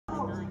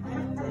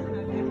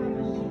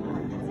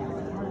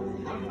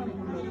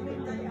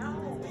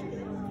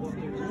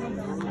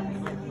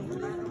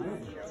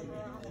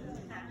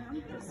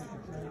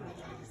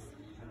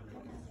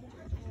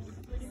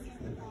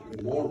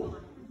morning.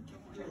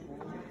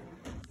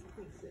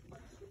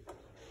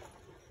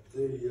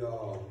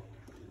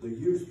 The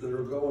youth that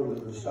are going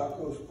to the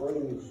Saco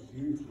Springs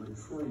Youth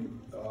Retreat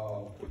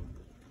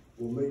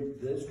will meet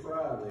this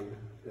Friday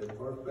at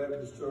First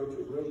Baptist Church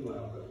at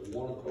Rimouth at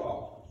 1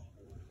 o'clock.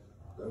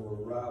 They will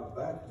arrive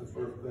back at the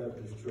First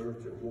Baptist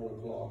Church at 1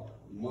 o'clock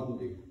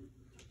Monday,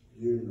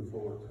 June the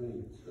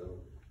 14th. So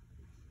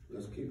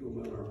let's keep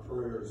them in our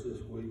prayers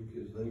this week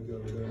as they go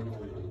down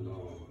and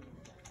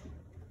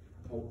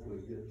hopefully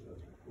get to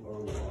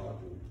learn a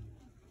lot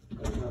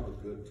and have a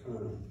good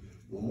time.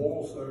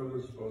 Memorial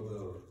service for the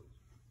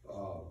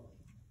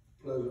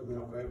Pleasant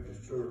Mount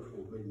Baptist Church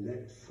will be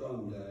next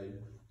Sunday.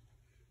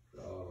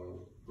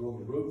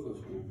 Brother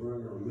Rufus will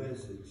bring our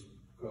message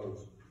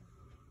because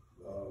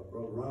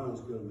Brother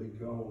Ryan's going to be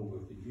gone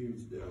with the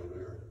youth down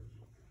there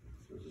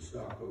at the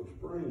Saco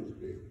Springs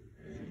deal.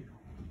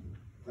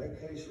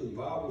 Vacation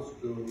Bible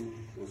School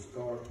will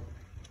start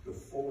the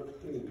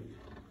 14th,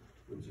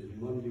 which is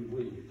Monday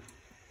week.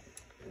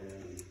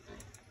 And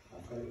I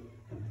think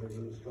they're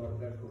going to start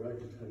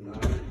decorating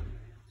tonight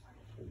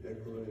and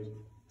decorate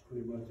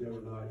pretty much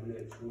every night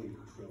next week.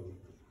 So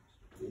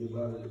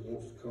anybody that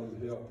wants to come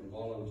help and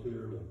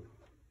volunteer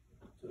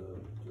to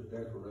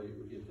decorate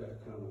and get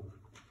that kind of,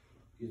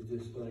 get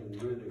this thing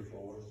ready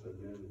for us. And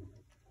then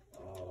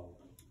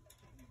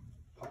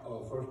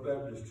First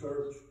Baptist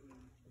Church,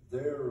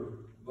 their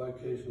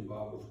Vacation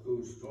Bible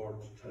School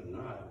starts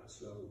tonight.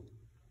 So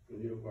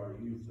any of our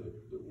youth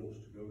that wants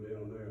to go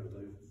down there,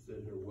 they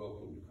said they're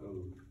welcome to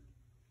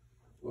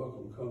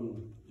come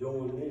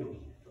join them.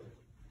 So,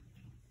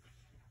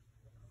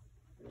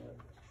 yeah.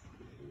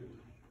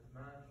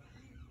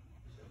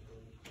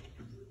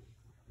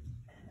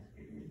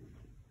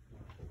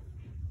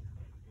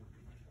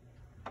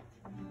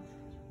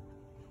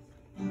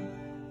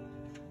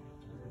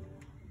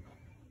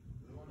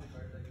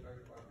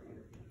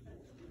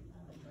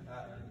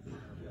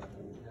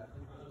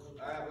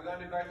 All right, we're going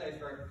to do birthdays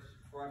first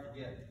before I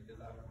forget,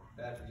 because I'm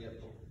bad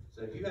forgetful. So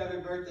if you have a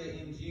birthday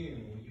in June,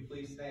 will you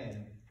please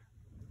stand?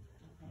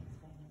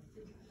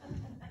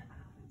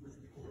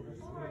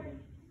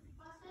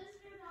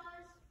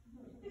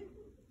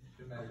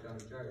 Shouldn't have to come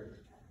to church.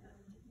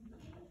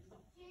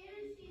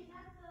 She's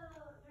at the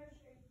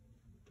nursery.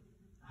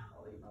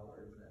 I'll eat my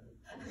words then.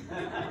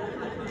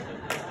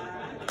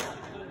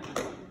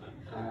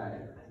 All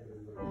right.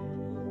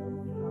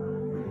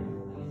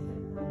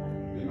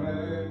 Happy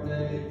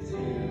birthday to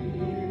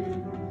you.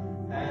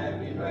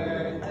 Happy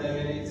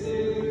birthday to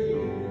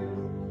you.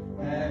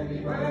 Happy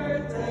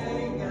birthday,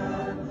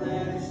 God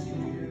bless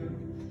you.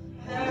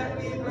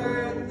 Happy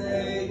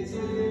birthday to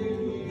you.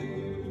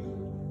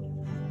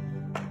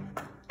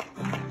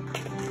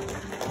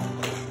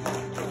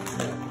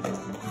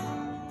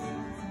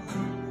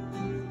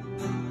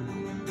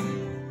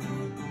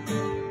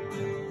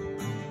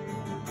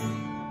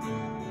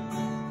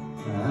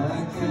 I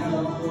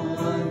count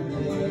one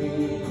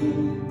day,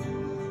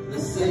 the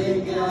same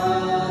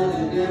God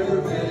that never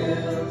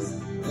fails,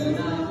 and I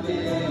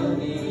fail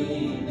me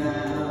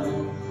now.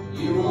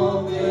 You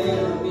won't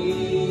fail me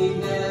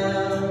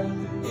now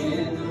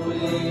in the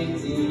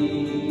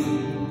waiting.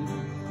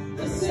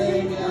 The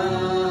same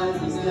God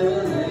who's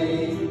never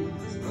late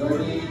is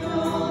working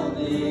all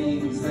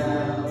things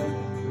out,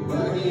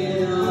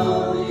 working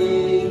all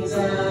things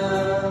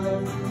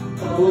out.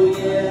 Oh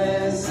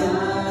yes, I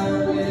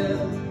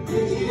will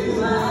pick you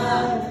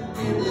high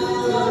in the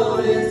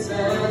lowest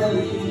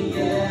valley.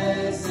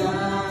 Yes, I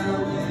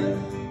will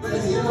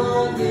bless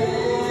your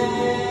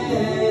name.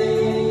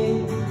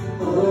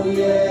 Oh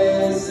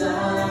yes, I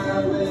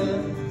will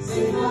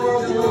sing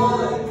for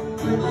joy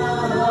when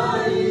my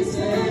heart is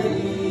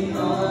heavy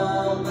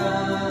all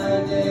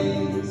my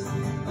days.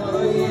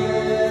 Oh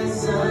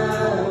yes, I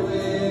will.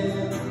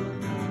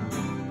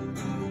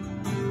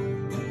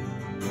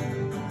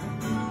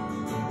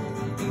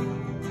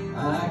 I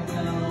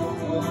count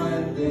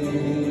one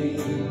day,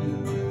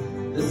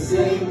 the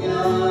same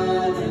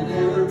God that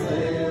never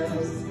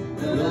fails,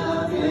 will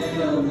not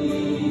fail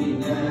me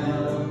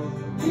now.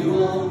 You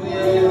won't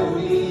fail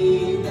me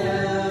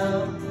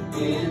now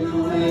in the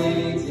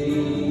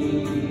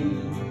waiting.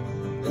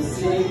 The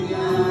same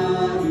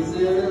God who's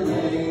never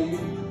late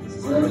is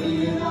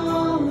working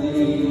all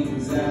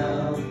things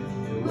out,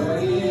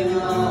 working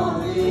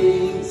all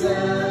things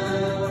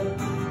out.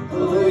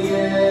 Oh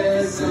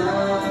yes, I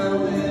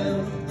will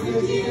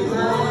lift you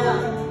high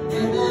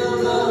in the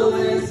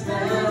lowest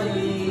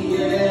valley.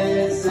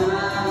 Yes, I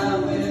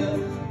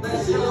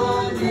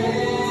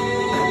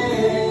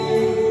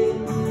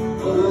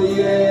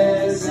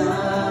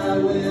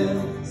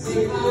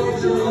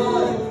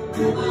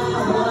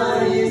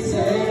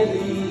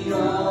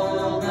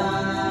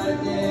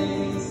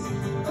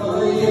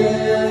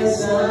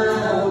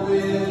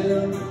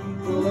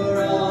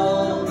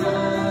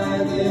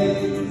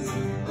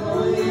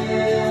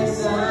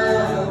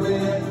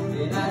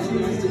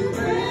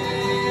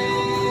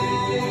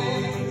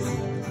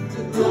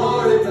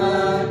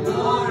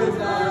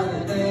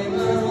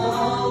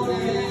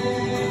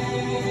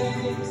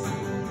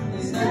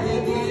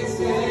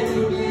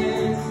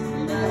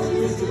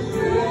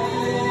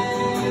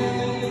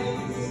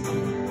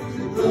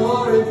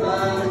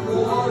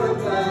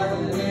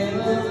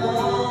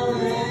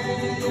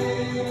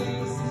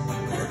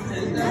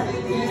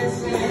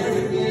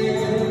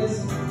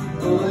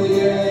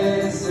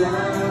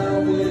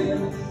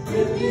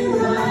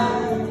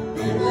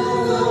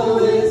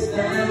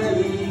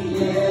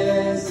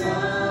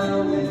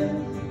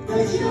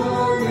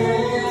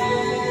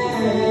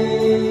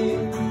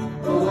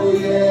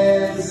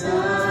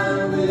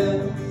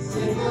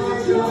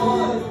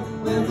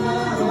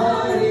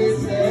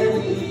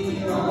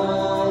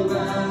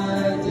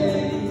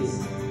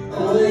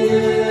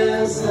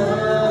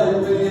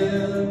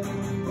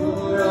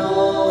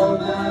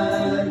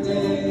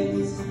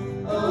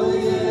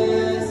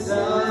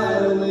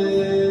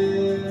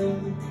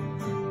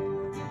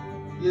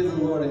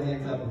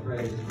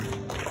praise you.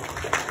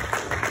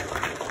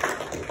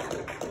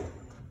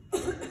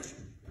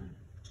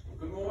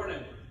 Good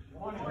morning.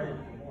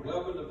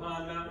 Welcome to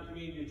Pine Mountain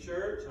Community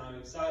Church. I'm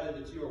excited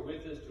that you are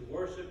with us to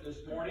worship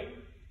this morning.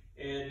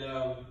 And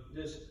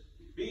just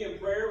be in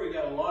prayer. We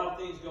got a lot of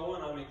things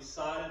going. I'm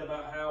excited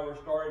about how we're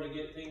starting to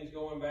get things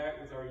going back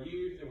with our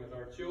youth and with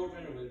our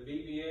children and with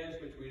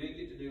VBS, which we didn't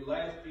get to do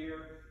last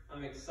year.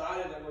 I'm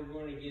excited that we're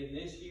going again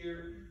this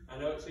year. I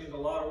know it seems a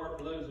lot of work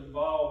for those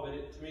involved,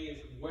 but to me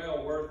it's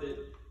well worth it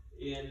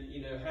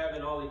in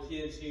having all the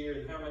kids here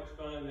and how much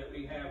fun that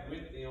we have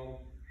with them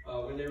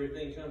when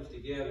everything comes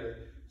together.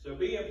 So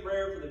be in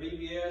prayer for the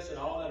VBS and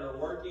all that are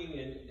working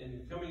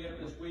and coming up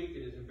this week.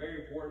 It is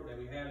very important that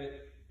we have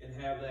it and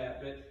have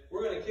that. But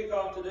we're going to kick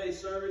off today's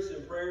service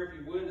in prayer. If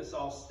you would, let's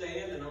all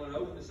stand, and I'm going to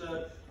open this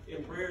up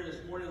in prayer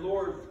this morning.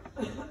 Lord,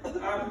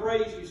 I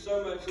praise you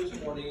so much this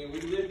morning, and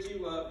we lift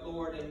you up,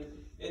 Lord, and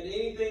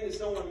anything that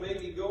someone may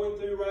be going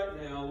through right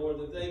now, Lord,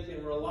 that they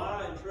can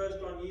rely and trust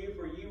on you,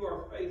 for you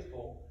are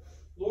faithful.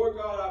 Lord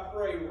God, I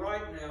pray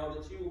right now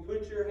that you will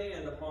put your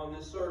hand upon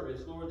this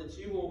service, Lord, that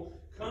you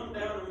will come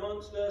down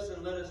amongst us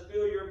and let us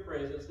feel your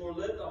presence. Lord,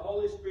 let the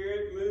Holy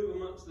Spirit move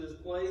amongst this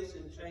place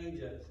and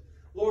change us.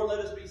 Lord, let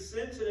us be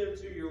sensitive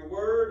to your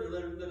word, and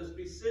let us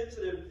be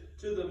sensitive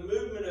to the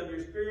movement of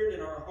your Spirit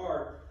in our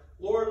heart.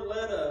 Lord,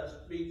 let us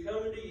be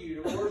coming to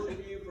you to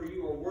worship you, for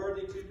you are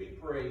worthy to be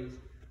praised.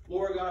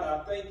 Lord God,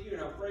 I thank you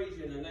and I praise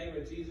you in the name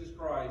of Jesus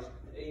Christ.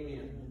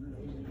 Amen.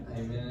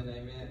 Amen and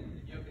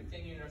amen. You'll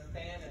continue to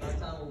stand in our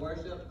time of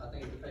worship. I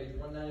think it's page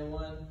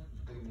 191.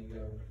 We can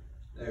go.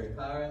 There's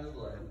power in the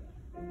blood.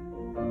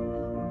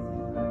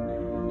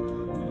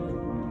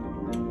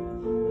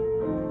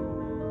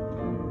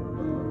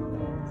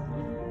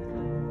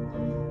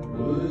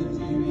 Would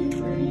you be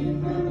free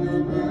from the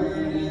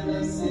burden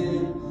of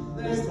sin?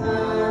 There's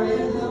power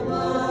in the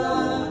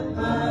blood,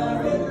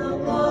 power in the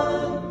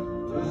blood.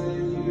 Would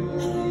you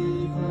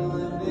believe for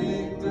the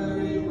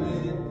victory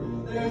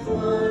win? There's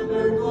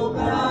wonderful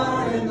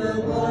power in the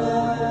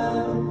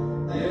blood.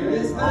 There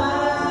is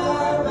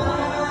power,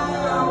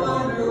 power,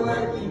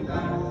 wonder-working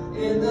power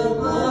in the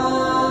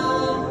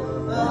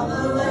blood of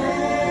the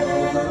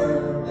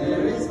Lamb.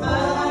 There is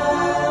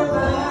power,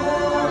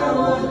 power,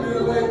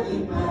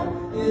 wonder-working power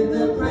in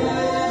the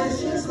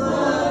precious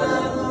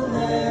blood of the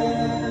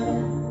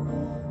Lamb.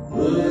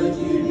 Would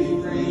you be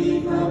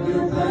free from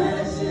your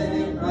passion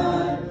and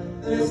pride?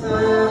 There's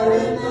power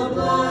in the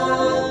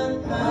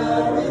blood,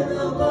 power in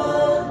the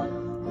blood.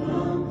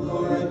 Come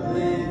for a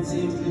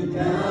cleansing to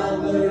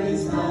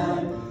Calvary's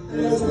side.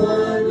 There's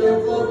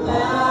wonderful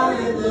power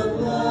in the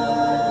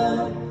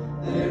blood.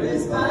 There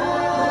is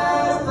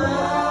power,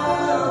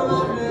 power,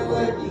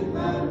 wonder-working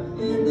power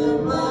in the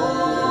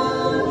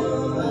blood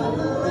of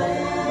the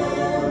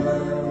Lamb.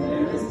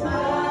 There is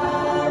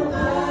power,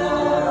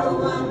 power,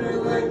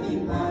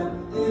 wonder-working power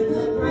in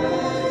the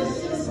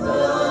precious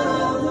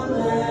blood of the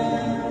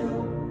Lamb.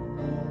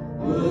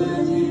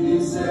 Would you do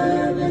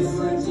service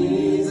for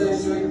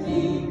Jesus your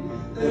King?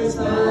 There's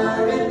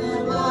power in the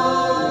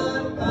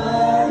blood,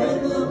 power in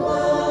the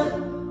blood.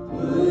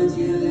 Would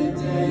you live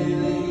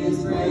daily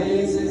his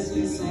praises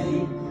to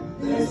sing?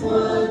 There's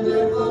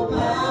wonderful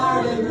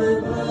power in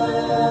the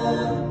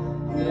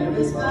blood. There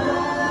is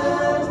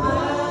power,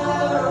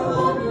 power,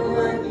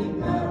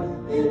 wonder-working power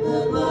in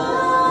the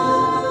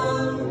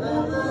blood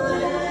of the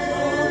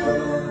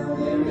Lamb.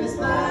 There is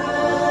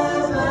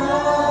power,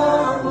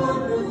 power,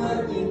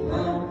 wonder-working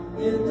power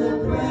in the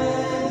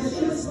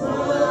precious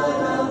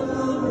blood of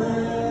the Lamb.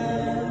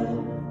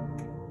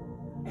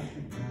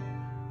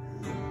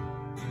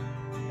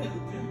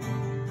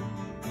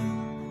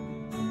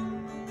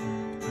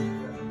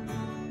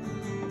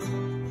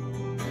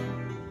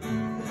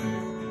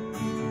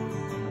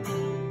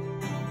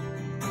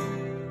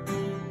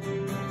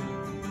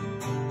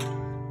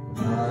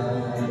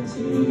 My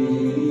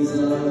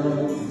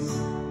Jesus,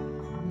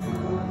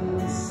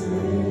 my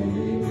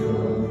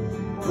Savior,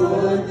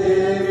 Lord,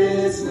 there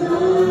is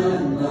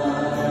none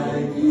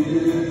like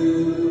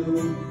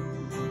you.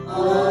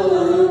 All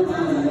of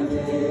my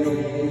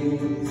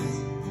days,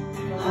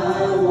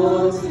 I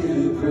want to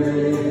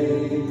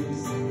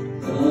praise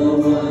the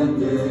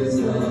wonders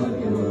of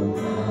your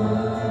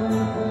mighty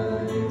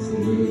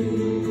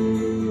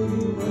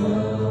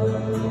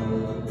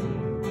love.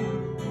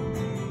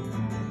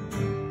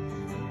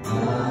 I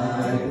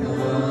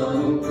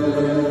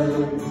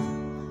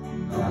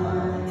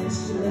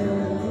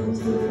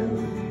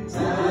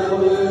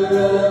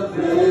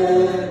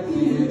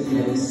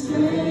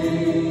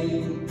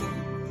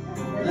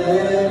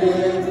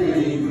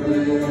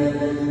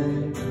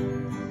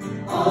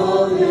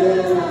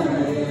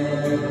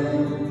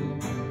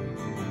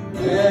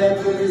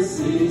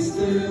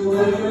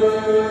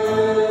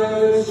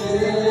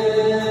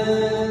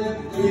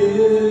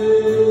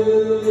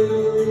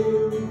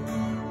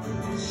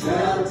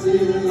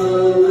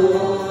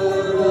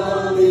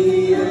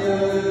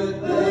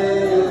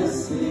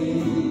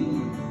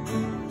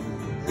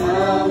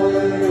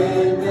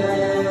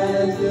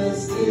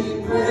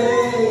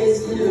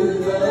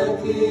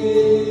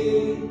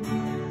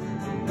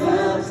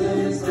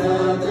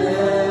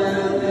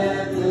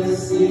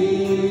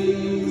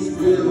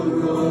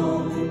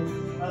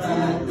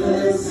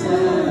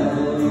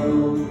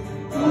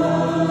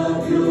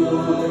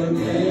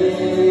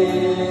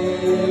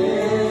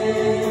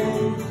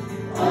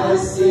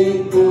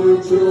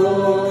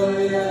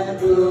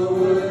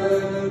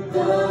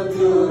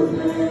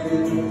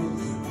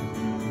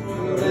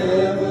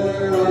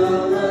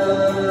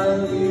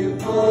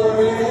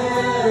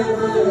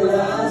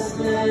Forever I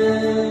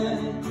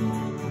stand.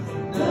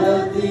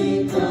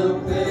 Nothing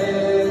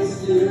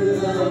compares to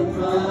the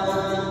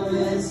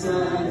promise I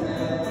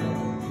have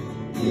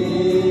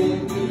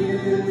in you.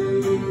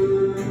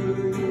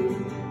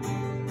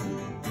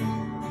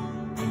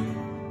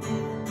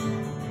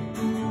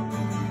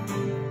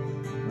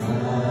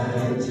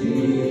 My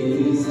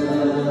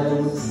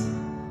Jesus,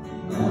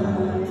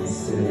 my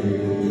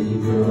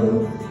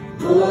Savior,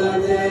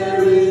 Lord,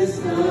 there is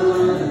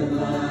none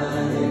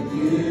like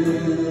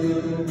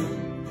you.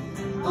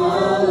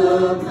 All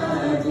of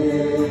my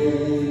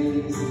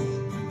days,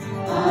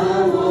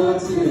 I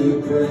want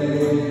to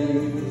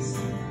praise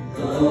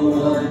the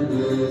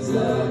wonders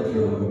of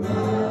your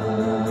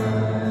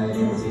mighty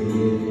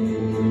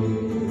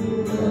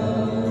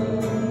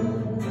love.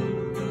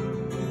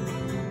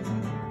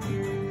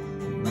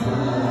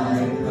 My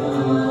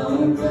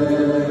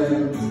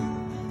comfort,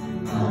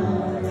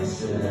 my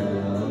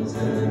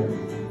shelter,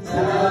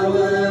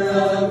 tower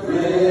of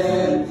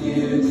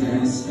refuge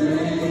and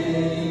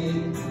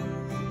strength.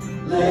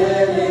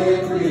 Let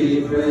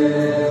every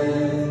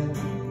breath,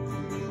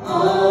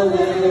 all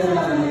that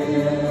I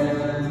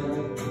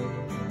am,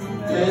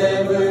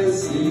 never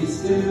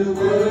cease to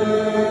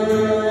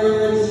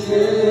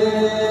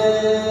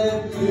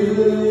worship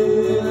you.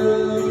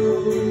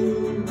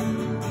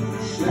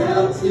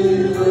 Shout to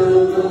the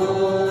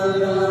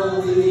Lord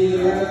on the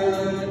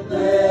earth,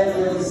 let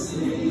us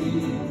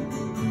sing.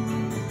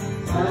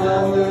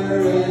 Power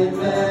and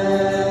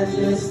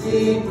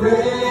majesty,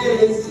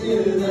 praise to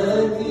the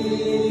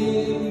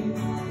King.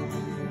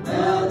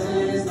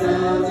 Mountains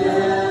bow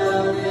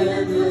down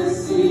and the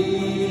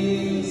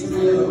seas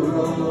will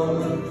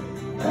roar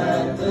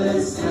at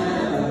the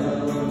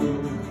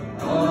sound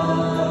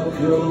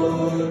of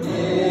your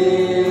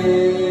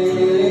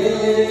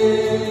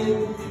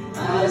name.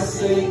 I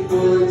sing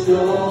for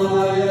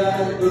joy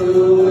at the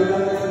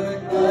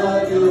work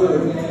of your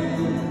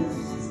hands.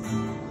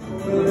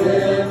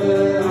 Forever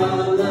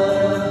I'll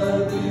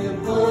love you,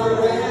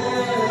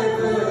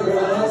 forever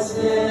I'll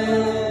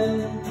stand.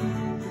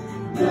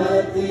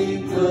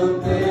 Nothing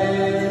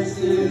compares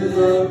to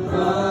the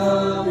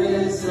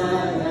promise I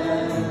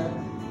have.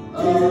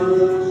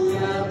 Oh,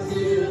 shout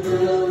to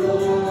the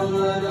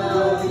Lord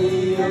of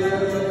the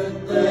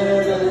earth,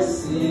 let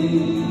us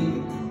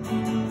sing.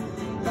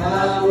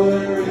 Power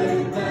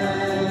and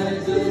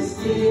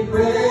majesty,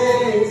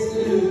 praise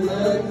to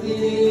the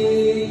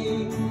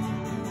King.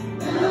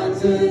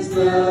 Mountains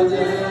bow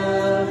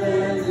down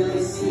and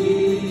the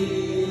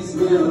seas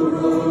will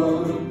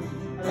roar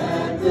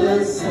at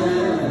the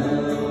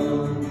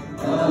sound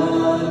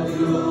of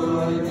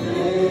your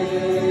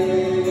name.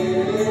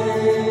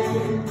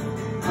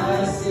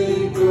 I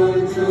sing for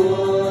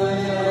joy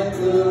at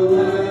the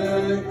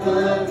work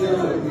of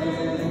your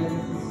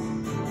hands.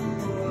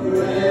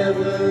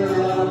 Forever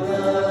I'll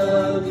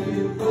love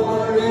you,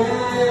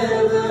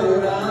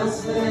 forever I'll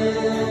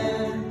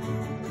stand.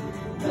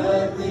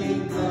 Nothing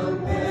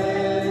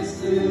compares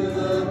to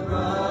the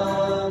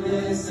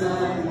promise I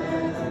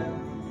have.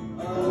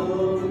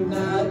 Oh,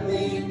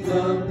 nothing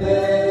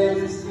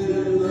compares to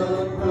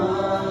the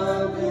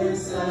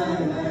promise I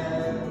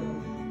have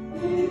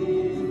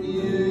in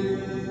you.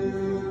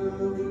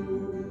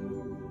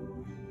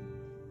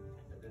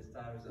 At this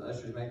time, as the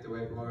ushers make their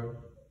way forward,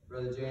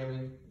 Brother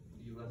Jeremy,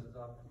 will you bless us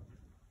all?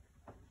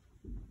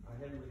 Our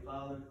Heavenly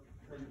Father,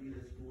 come to you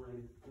this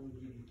morning. We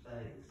give you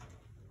thanks.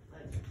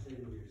 Thanks for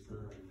sending your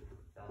Son to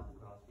die on the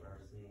cross for our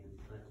sins.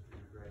 Thanks for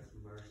your grace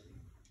and mercy.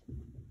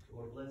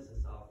 Lord, bless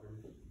this offering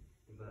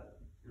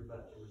you're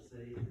about to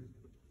receive.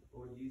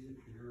 Lord, use it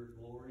for your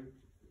glory.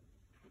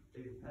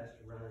 Be with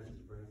Pastor Ryan as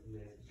he brings the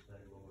message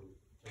today, Lord.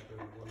 Help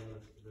every one of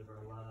us to live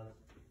our lives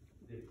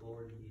to give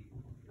glory to you.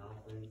 In all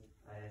things,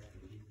 I ask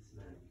in Jesus'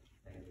 name.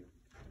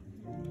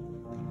 Amen.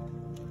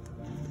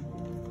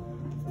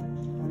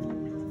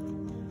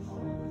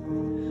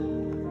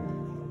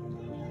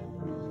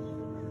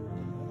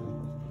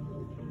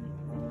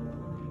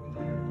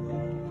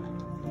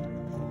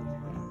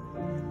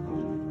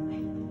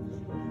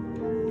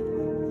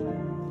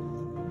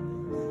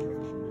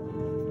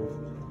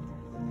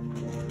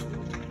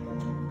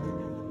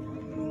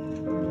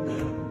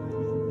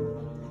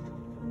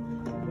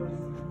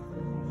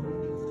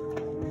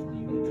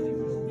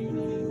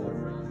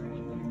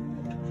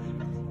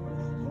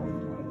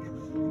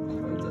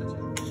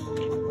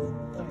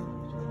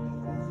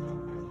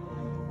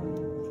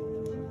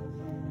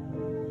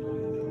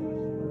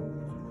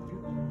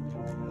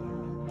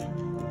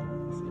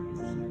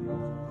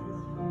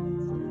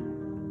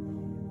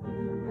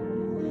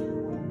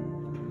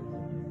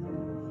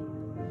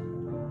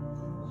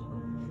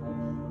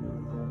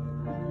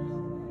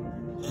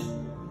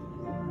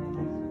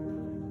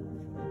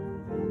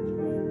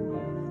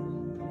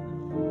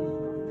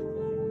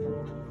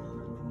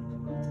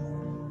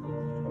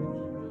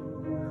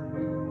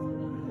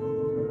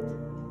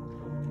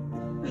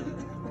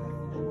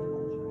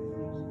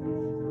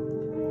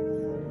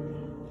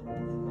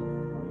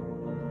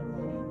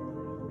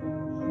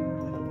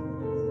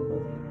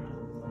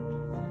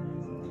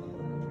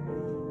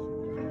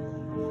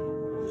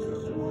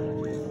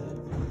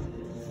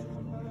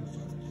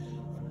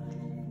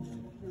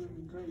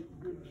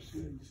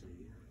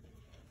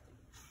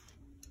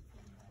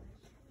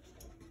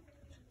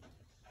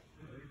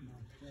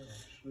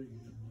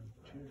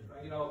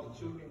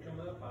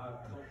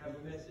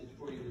 message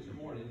for you this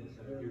morning.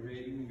 So if you're ready,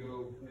 you can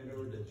go head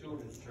over to the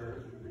children's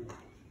church.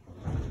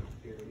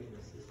 Here,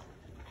 this is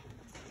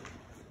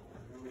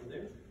over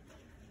there.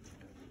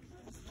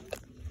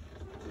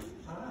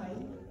 Hi.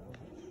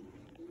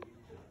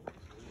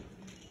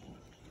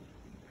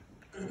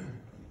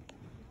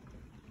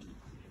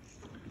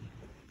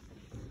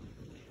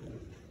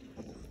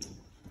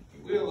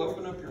 We'll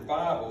open up your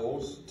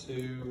Bibles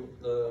to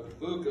the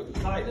book of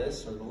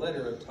Titus, or the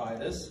letter of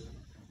Titus.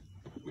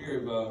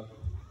 We've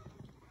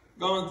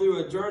gone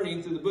through a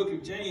journey through the book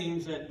of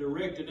James that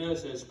directed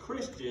us as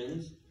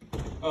Christians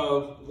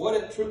of what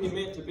it truly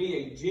meant to be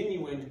a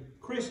genuine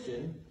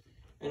Christian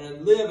and to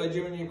live a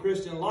genuine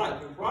Christian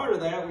life. And prior to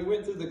that, we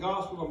went through the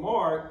Gospel of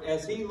Mark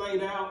as he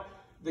laid out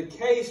the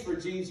case for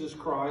Jesus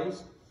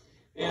Christ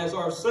as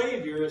our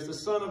Savior, as the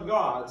Son of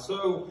God.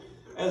 So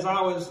as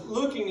I was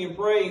looking and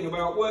praying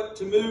about what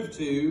to move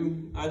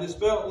to, I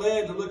just felt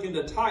led to look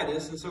into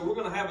Titus. And so we're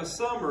going to have a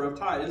summer of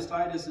Titus.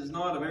 Titus is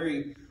not a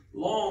very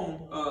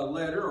long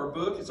letter or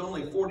book. It's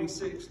only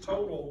 46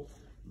 total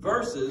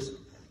verses.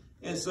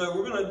 And so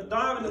we're going to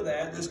dive into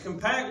that. This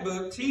compact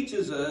book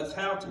teaches us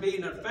how to be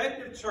an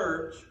effective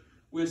church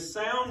with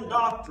sound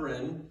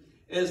doctrine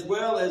as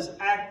well as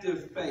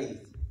active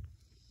faith.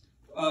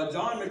 Pastor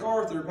John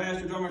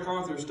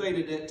MacArthur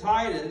stated that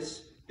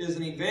Titus is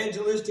an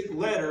evangelistic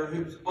letter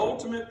whose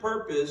ultimate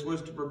purpose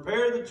was to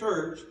prepare the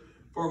church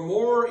for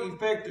more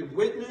effective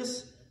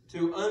witness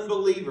to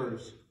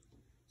unbelievers.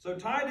 So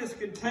Titus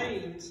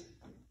contains,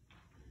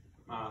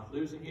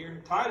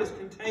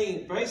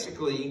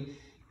 basically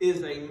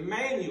is a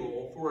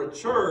manual for a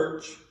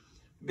church,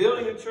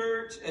 building a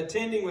church,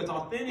 attending with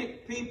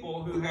authentic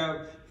people who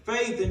have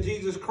faith in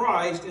Jesus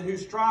Christ and who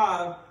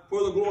strive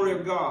for the glory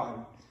of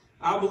God.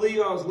 I believe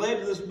I was led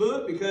to this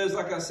book because,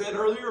 like I said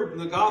earlier,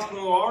 the Gospel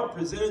of Mark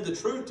presented the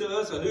truth to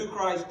us of who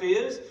Christ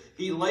is.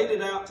 He laid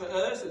it out to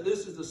us that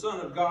this is the Son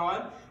of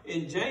God.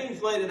 And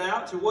James laid it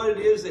out to what it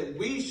is that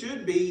we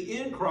should be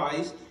in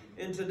Christ.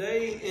 And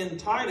today in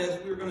Titus,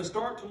 we're going to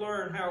start to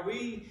learn how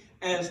we,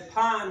 as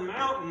Pine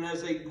Mountain,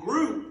 as a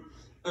group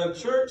of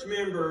church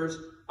members,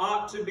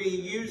 ought to be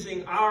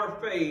using our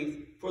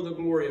faith for the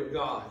glory of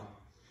God.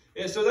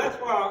 And so that's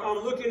why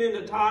I'm looking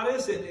into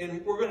Titus,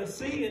 and we're going to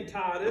see in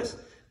Titus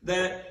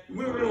that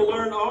we're going to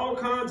learn all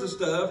kinds of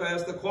stuff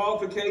as the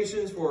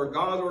qualifications for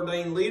God's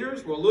ordained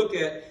leaders. We'll look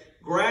at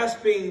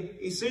grasping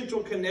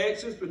essential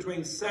connections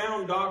between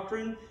sound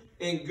doctrine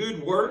and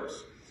good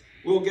works.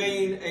 We'll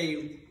gain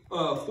a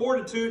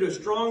fortitude to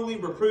strongly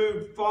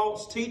reprove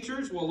false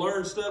teachers. We'll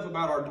learn stuff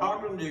about our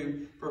doctrine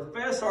to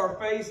profess our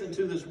faith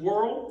into this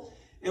world.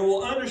 And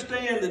we'll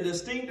understand the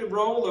distinctive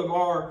role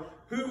of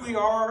who we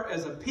are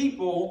as a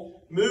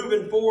people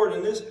moving forward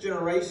in this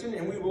generation.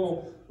 And we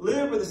will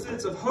live with a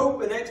sense of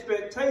hope and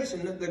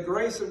expectation that the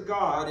grace of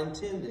God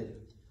intended.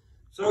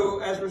 So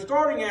as we're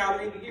starting out,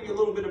 I need to give you a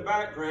little bit of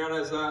background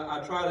as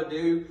I try to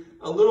do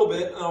a little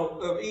bit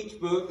of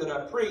each book that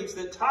I preach.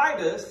 That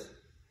Titus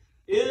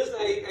is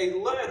a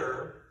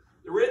letter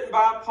written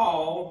by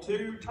Paul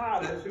to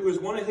Titus, who was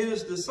one of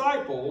his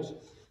disciples,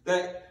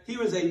 that he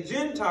was a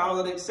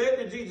Gentile that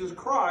accepted Jesus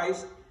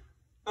Christ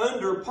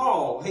under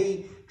Paul.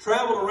 He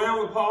traveled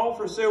around with Paul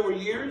for several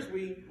years.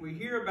 We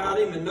hear about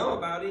him and know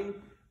about him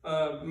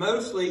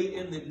mostly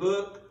in the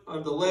book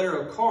of the letter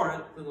of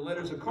Corinth, or the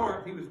letters of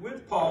Corinth. He was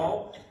with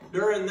Paul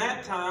during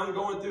that time,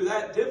 going through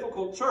that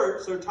difficult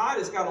church. So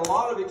Titus got a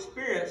lot of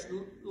experience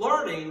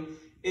learning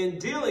and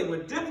dealing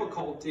with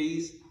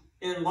difficulties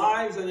in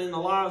lives and in the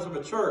lives of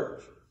a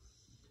church.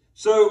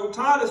 So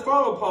Titus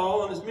followed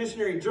Paul on his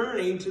missionary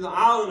journey to the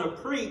island of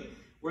Crete,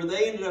 where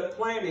they ended up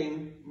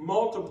planting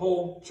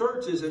multiple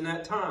churches in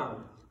that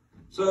time.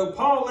 So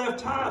Paul left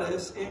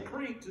Titus in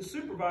Crete to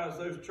supervise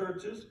those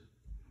churches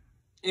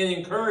and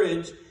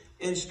encourage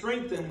and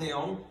strengthen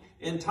them.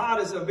 And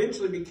Titus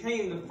eventually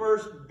became the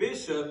first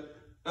bishop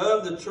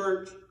of the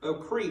church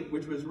of Crete,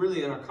 which was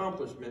really an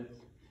accomplishment.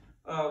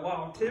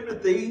 While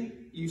Timothy,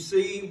 you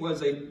see,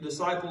 was a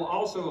disciple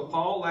also of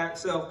Paul, lacked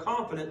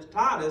self-confidence,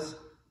 Titus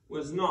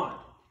was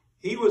not.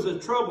 He was a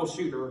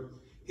troubleshooter.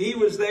 He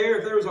was there.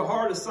 If there was a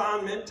hard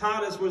assignment,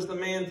 Titus was the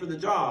man for the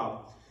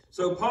job.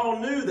 So Paul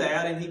knew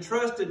that, and he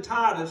trusted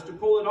Titus to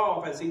pull it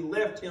off as he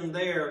left him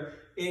there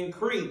in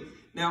Crete.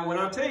 Now, when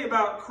I tell you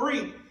about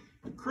Crete,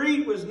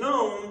 Crete was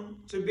known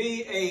to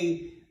be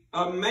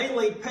a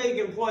mainly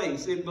pagan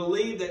place. It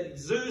believed that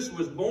Zeus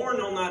was born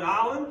on that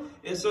island,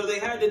 and so they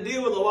had to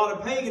deal with a lot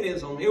of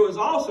paganism. It was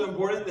also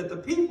important that the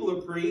people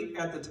of Crete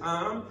at the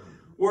time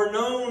were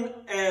known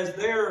as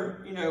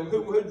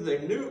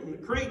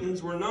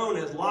Cretans were known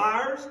as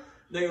liars.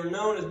 They were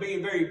known as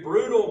being very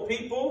brutal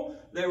people.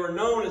 They were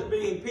known as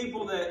being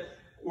people that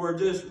were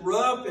just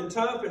rough and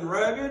tough and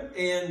rugged,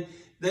 and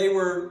they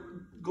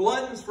were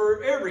gluttons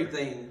for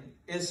everything.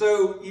 And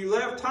so you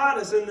left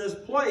Titus in this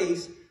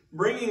place,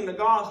 bringing the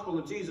gospel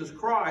of Jesus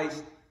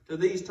Christ to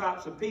these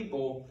types of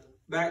people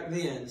back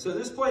then. So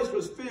this place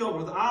was filled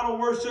with idol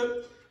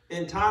worship,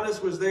 and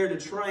Titus was there to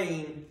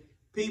train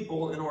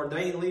people and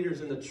ordain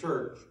leaders in the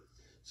church.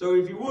 So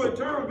if you would,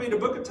 turn with me to the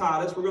book of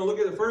Titus. We're going to look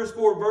at the first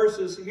 4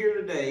 verses here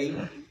today,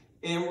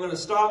 and we're going to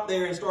stop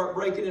there and start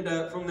breaking it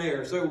up from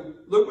there. So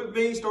look with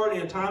me,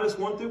 starting in Titus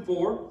 1 through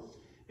 4.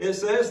 It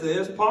says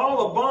this,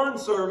 Paul, a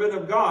bondservant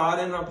of God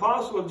and an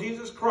apostle of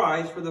Jesus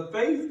Christ, for the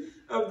faith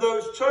of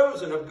those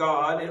chosen of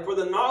God, and for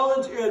the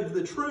knowledge of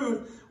the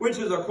truth which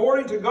is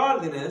according to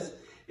godliness,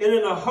 and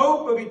in a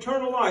hope of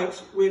eternal life,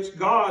 which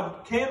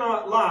God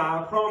cannot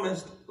lie,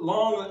 promised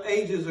long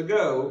ages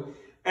ago,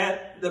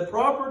 at the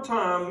proper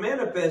time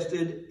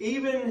manifested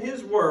even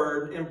his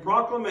word and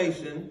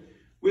proclamation,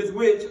 with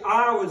which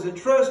I was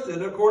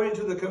entrusted according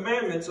to the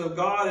commandments of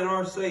God and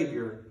our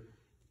Savior.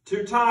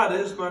 To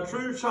Titus, my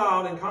true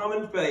child in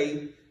common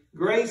faith,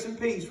 grace and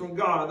peace from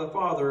God the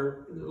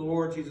Father and the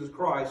Lord Jesus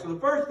Christ. So the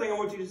first thing I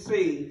want you to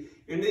see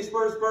in these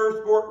first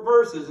 4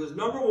 verses is,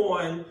 number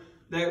 1,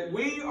 that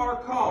we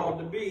are called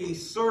to be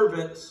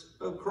servants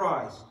of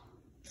Christ.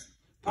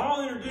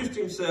 Paul introduced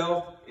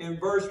himself in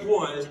verse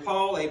 1 as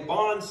Paul, a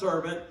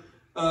bondservant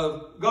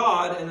of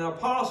God and an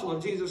apostle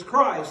of Jesus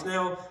Christ.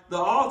 Now, the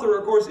author,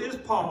 of course, is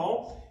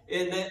Paul,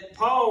 and that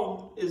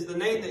Paul is the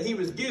name that he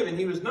was given.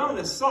 He was known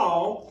as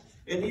Saul,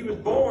 and he was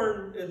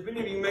born, as many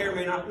of you may or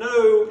may not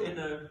know, in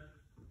a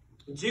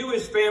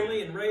Jewish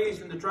family and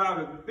raised in the tribe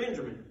of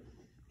Benjamin.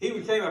 He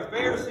became a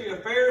Pharisee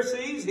of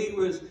Pharisees. He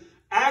was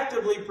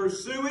actively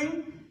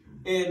pursuing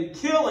and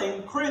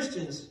killing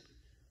Christians.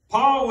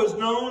 Paul was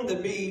known to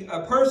be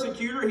a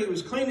persecutor. He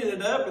was cleaning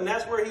it up, and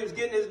that's where he was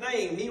getting his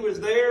name. He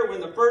was there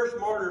when the first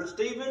martyr,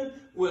 Stephen,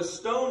 was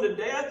stoned to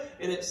death,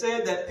 and it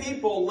said that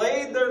people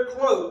laid their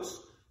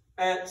cloaks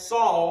at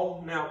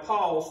Saul, now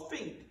Paul's,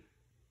 feet.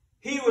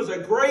 He was a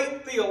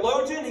great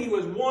theologian. He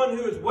was one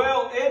who was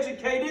well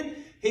educated.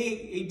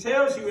 He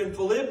tells you in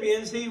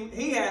Philippians,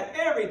 he had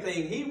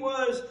everything. He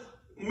was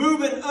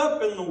moving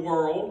up in the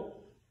world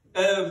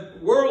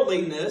of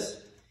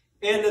worldliness.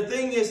 And the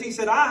thing is, he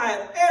said, I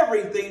had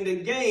everything to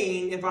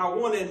gain if I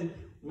wanted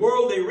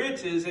worldly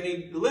riches. And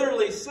he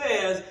literally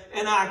says,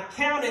 and I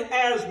count it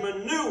as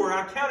manure,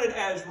 I count it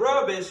as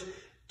rubbish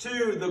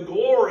to the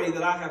glory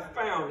that I have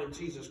found in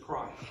Jesus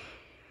Christ.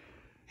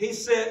 He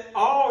set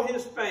all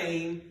his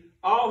fame,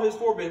 all his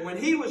forbid. When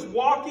he was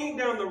walking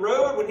down the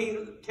road, when he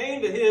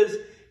came to his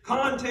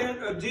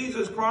content of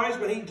Jesus Christ,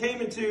 when he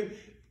came into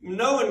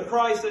knowing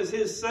Christ as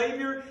his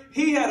Savior,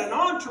 he had an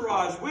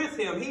entourage with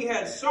him. He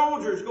had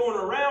soldiers going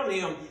around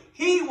him.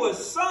 He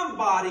was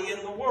somebody in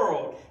the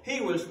world.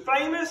 He was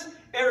famous.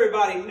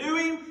 Everybody knew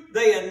him.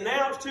 They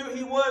announced who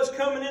he was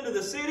coming into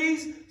the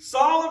cities.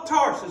 Saul of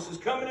Tarsus is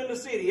coming into the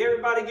city.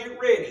 Everybody get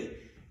ready.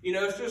 You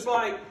know, it's just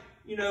like,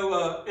 you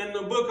know, in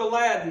the book of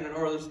Aladdin,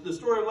 or the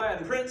story of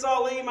Aladdin. Prince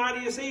Ali,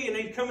 mighty is he, and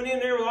he's coming in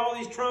there with all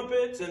these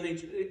trumpets and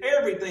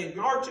everything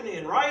marching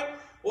in, right?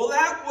 Well,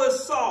 that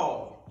was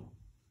Saul.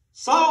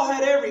 Saul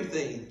had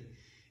everything.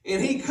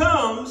 And he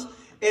comes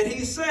and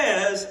he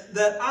says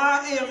that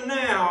I am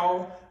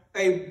now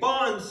a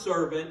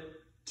bondservant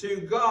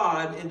to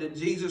God and to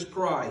Jesus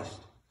Christ.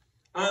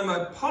 I'm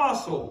an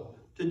apostle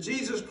to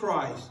Jesus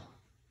Christ.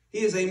 He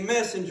is a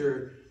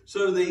messenger.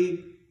 So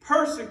the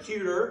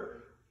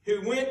persecutor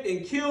who went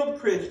and killed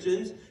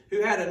Christians,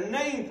 who had a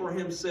name for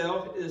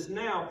himself, is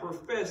now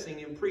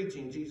professing and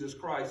preaching Jesus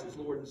Christ as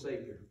Lord and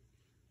Savior.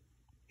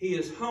 He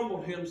has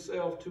humbled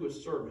himself to a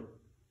servant,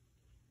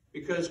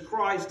 because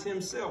Christ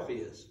himself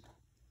is.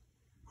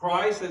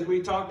 Christ, as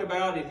we talked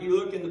about, if you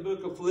look in the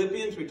book of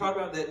Philippians, we talked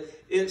about that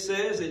it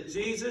says that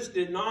Jesus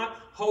did not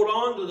hold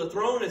on to the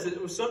throne as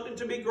it was something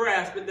to be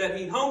grasped, but that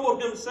he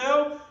humbled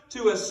himself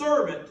to a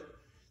servant,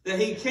 that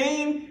he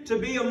came to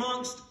be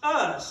amongst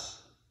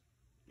us,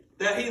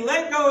 that he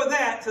let go of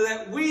that so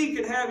that we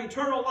could have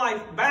eternal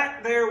life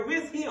back there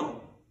with him.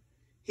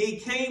 He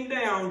came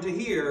down to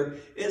here.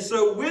 And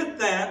so with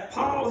that,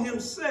 Paul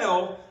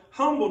himself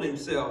humbled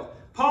himself.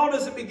 Paul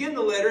doesn't begin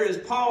the letter as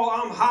Paul,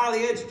 I'm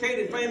highly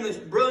educated, famous,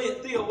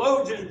 brilliant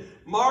theologian,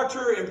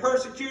 martyr, and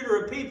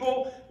persecutor of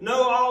people,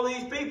 know all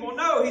these people.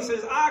 No, he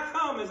says, I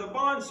come as a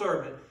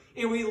bondservant.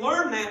 And we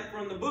learn that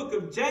from the book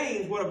of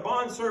James, what a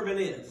bondservant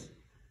is.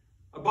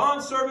 A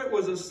bondservant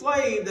was a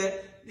slave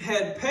that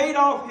had paid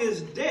off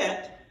his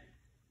debt,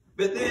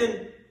 but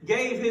then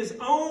gave his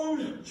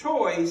own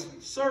choice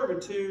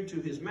servitude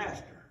to his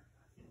master.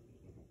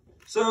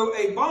 So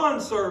a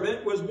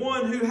bondservant was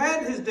one who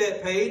had his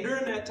debt paid.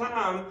 During that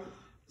time,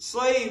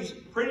 slaves,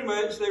 pretty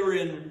much, they were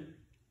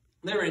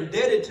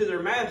indebted to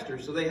their master.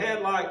 So they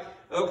had like,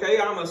 okay,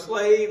 I'm a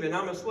slave and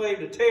I'm a slave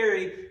to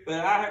Terry, but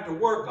I have to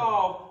work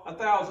off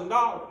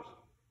 $1,000.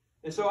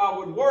 And so I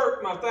would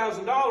work my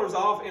 $1,000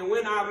 off, and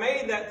when I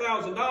made that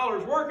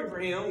 $1,000 working for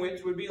him,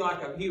 which would be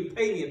like he would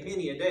pay me a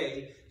penny a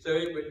day,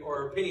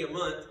 or a penny a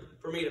month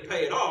for me to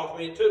pay it off. I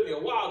mean, it took me a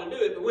while to do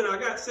it, but when I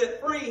got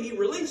set free, he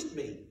released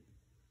me.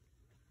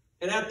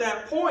 And at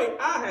that point,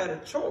 I had a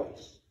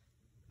choice.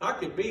 I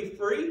could be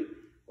free,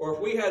 or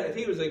if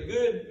he was a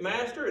good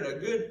master and a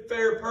good,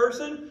 fair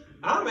person,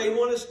 I may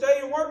want to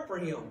stay and work for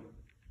him.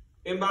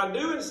 And by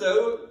doing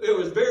so, it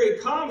was very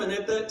common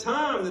at that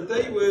time that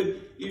they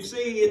would, you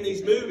see in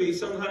these movies,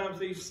 sometimes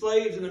these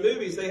slaves in the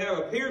movies, they have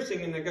a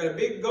piercing and they've got a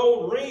big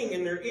gold ring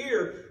in their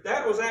ear.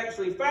 That was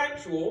actually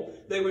factual.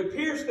 They would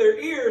pierce their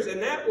ears,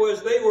 and that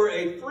was they were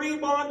a free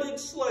bonded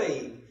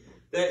slave,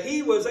 that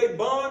he was a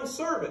bond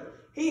servant.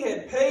 He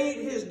had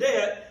paid his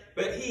debt,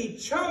 but he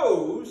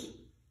chose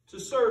to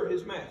serve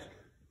his master.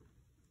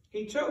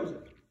 He chose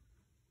it.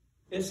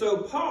 And so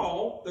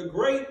Paul,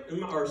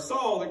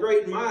 Saul, the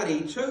great and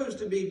mighty, chose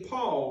to be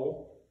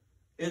Paul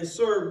and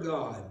serve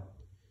God.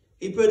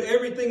 He put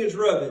everything as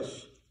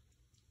rubbish.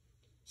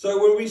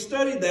 So when we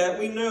studied that,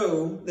 we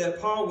know that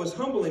Paul was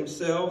humbling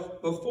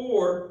himself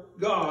before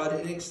God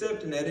and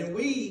accepting that. And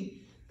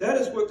that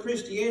is what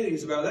Christianity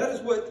is about. That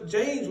is what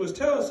James was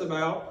telling us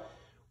about,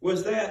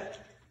 was that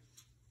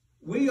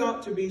we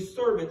ought to be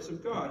servants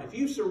of God. If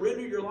you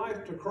surrender your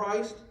life to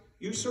Christ,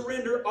 you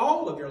surrender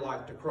all of your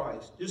life to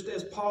Christ, just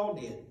as Paul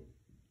did.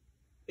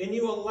 And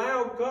you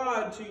allow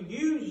God to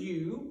use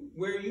you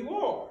where you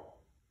are.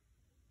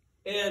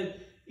 And,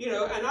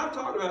 and I've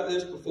talked about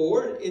this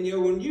before,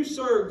 and, when you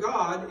serve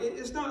God,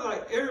 it's not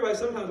like everybody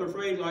sometimes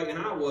afraid, like, and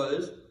I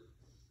was,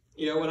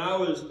 when I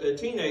was a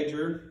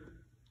teenager,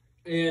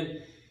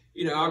 and,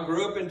 I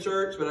grew up in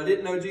church, but I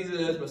didn't know Jesus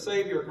as my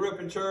Savior. I grew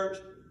up in church,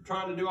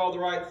 trying to do all the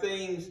right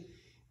things,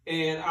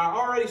 and I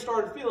already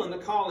started feeling the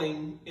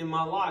calling in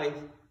my life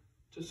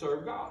to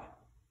serve God.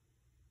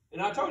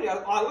 And I told you,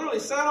 I literally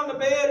sat on the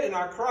bed and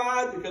I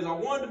cried because I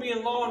wanted to be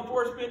in law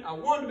enforcement. I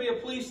wanted to be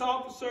a police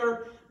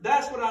officer.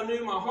 That's what I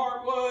knew my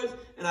heart was.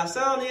 And I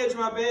sat on the edge of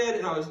my bed,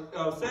 and I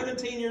was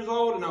 17 years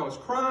old, and I was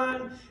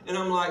crying. And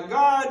I'm like,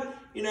 God,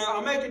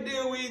 I'll make a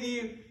deal with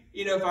you.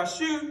 If I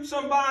shoot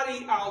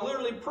somebody, I'll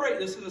literally pray.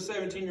 This is a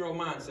 17-year-old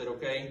mindset,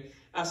 okay?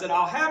 I said,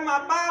 I'll have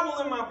my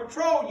Bible in my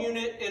patrol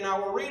unit, and I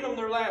will read them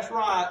their last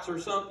rites or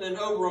something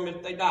over them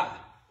if they die.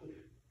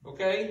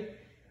 Okay?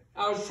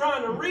 I was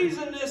trying to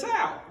reason this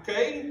out,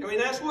 okay?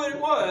 That's what it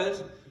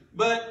was.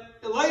 But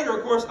later,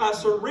 of course, I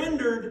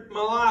surrendered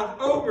my life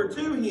over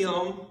to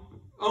him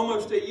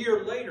almost a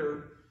year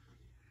later.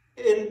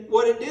 And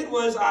what it did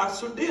was I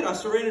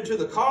surrendered to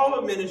the call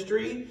of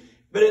ministry.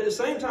 But at the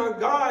same time,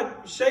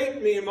 God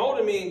shaped me and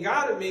molded me and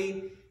guided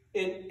me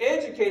and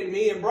educated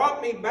me and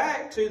brought me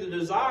back to the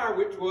desire,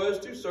 which was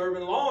to serve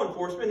in law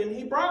enforcement. And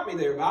he brought me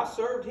there. I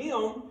served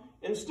him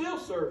and still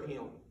serve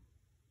him.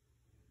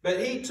 But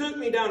he took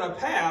me down a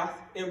path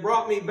and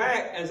brought me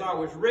back as I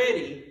was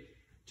ready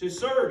to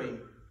serve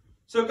him.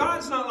 So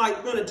God's not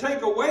like going to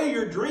take away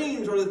your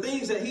dreams or the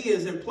things that he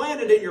has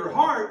implanted in your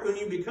heart when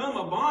you become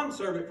a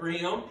bondservant for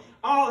him.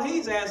 All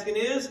he's asking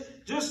is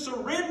just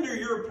surrender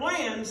your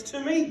plans to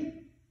me.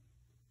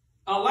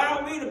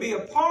 Allow me to be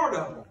a part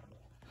of them.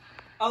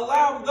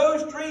 Allow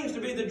those dreams to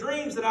be the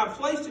dreams that I've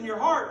placed in your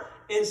heart,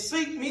 and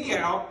seek me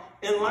out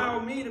and allow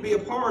me to be a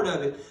part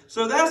of it.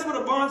 So that's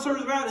what a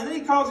bondservant is about. And then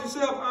he calls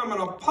himself, I'm an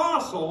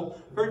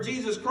apostle for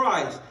Jesus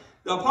Christ.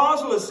 The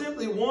apostle is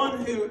simply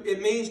one who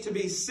it means to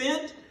be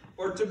sent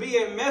or to be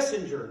a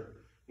messenger.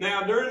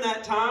 Now, during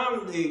that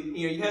time,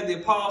 you had the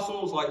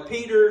apostles like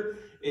Peter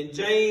and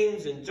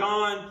James and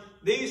John.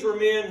 These were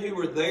men who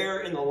were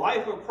there in the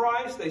life of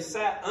Christ. They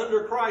sat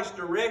under Christ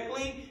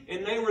directly,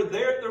 and they were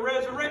there at the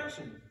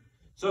resurrection.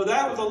 So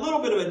that was a little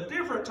bit of a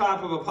different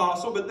type of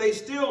apostle, but they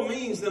still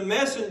means the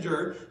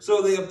messenger.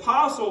 So the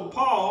apostle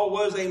Paul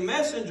was a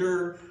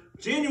messenger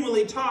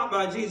genuinely taught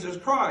by Jesus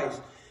Christ.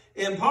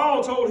 And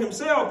Paul told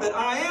himself that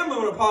I am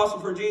an apostle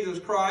for Jesus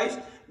Christ.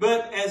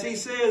 But as he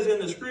says in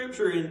the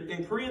scripture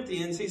in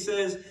Corinthians, he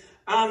says,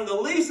 I'm the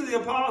least of the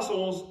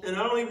apostles, and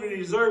I don't even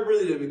deserve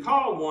really to be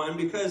called one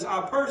because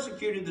I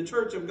persecuted the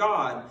church of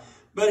God.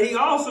 But he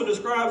also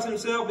describes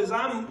himself as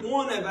I'm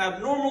one of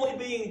abnormally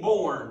being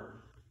born.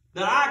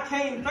 That I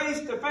came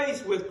face to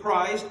face with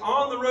Christ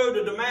on the road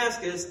to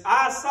Damascus.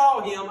 I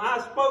saw him.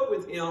 I spoke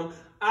with him.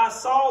 I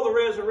saw the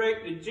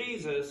resurrected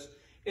Jesus.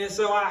 And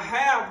so I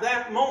have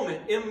that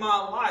moment in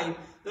my life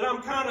that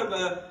I'm kind of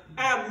an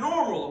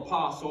abnormal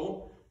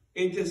apostle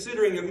in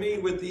considering of me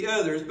with the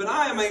others. But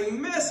I am a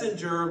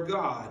messenger of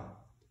God.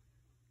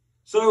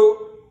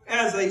 So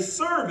as a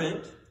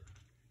servant,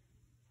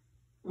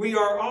 we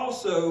are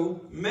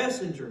also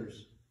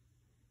messengers.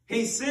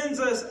 He sends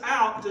us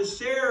out to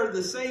share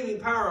the saving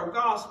power of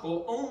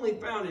gospel only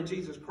found in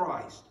Jesus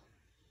Christ.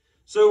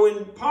 So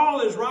when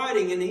Paul is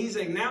writing and he's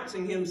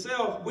announcing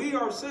himself, we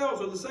ourselves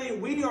are the same.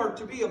 We are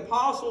to be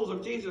apostles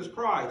of Jesus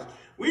Christ.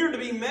 We are to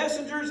be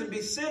messengers and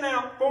be sent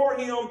out for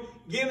him,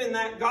 giving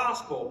that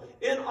gospel.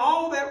 In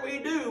all that we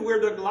do,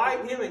 we're to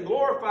delight him and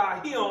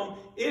glorify him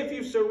if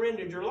you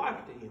surrendered your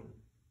life to him.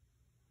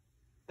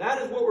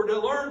 That is what we're to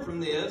learn from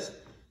this.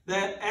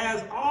 That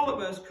as all of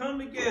us come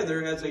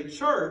together as a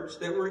church,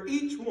 that we're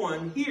each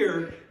one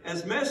here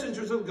as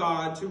messengers of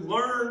God to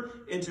learn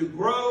and to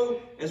grow,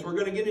 as we're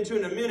going to get into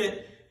in a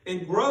minute,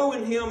 and grow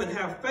in him and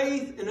have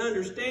faith and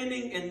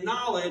understanding and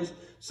knowledge,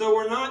 so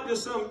we're not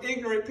just some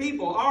ignorant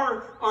people.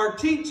 Our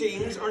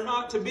teachings are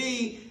not to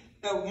be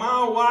a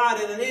mile wide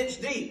and an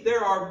inch deep.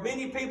 There are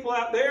many people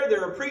out there.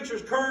 There are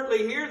preachers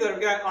currently here that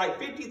have got like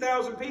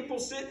 50,000 people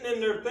sitting in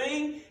their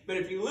thing. But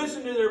if you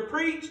listen to their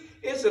preach,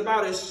 it's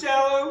about as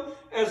shallow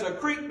as a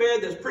creek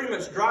bed that's pretty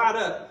much dried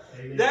up.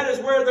 Amen. That is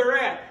where they're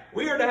at.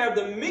 We are to have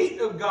the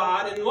meat of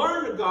God and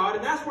learn of God.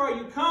 And that's why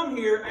you come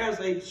here as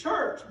a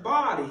church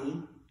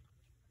body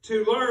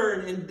to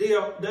learn and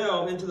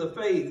delve into the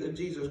faith of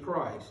Jesus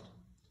Christ.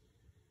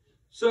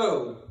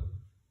 So,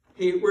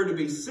 we're to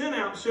be sent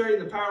out sharing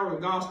the power of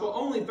the gospel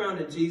only found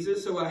in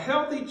Jesus. So a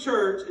healthy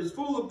church is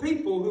full of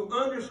people who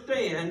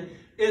understand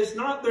it's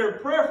not their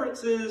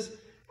preferences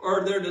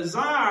or their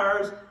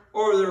desires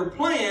or their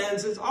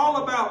plans. It's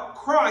all about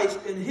Christ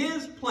and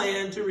His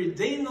plan to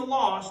redeem the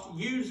lost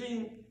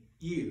using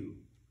you.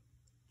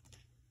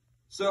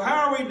 So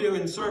how are we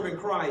doing serving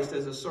Christ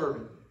as a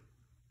servant?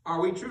 Are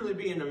we truly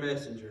being a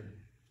messenger?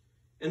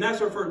 And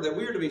that's our first, that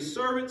we are to be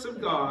servants of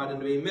God and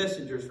to be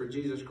messengers for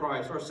Jesus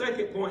Christ. Our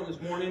second point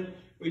this morning,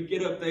 we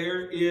get up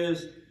there,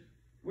 is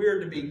we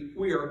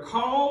are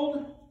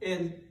called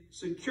and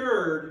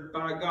secured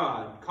by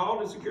God.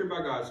 Called and secured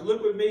by God. So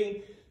look with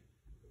me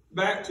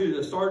back to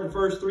the starting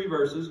first 3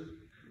 verses.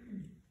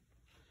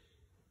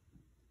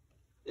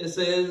 It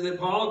says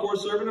that Paul, of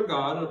course, servant of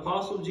God, an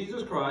apostle of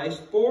Jesus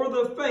Christ, for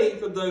the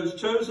faith of those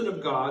chosen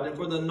of God, and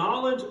for the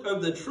knowledge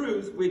of the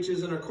truth which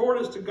is in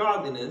accordance to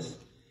godliness,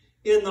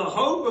 in the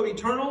hope of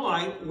eternal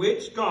life,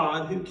 which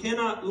God, who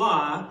cannot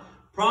lie,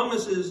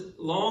 promises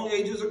long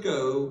ages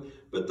ago,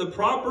 but the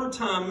proper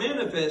time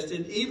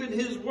manifested even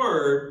His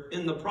word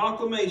in the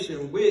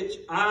proclamation which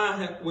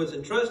I was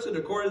entrusted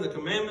according to the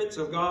commandments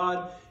of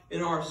God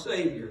and our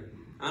Savior.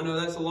 I know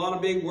that's a lot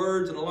of big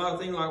words and a lot of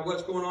things like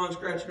what's going on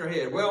scratching our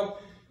head. Well,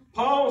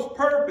 Paul's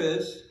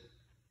purpose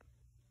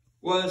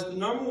was,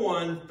 number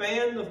one,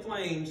 fan the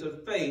flames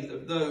of faith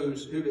of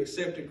those who've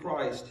accepted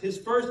Christ. His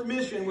first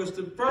mission was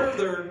to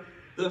further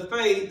the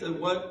faith of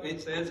what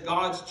it says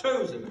God's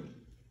chosen.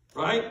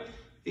 Right?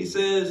 He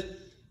says,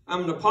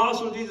 I'm an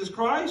apostle of Jesus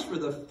Christ for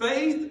the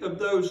faith of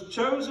those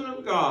chosen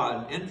of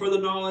God and for the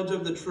knowledge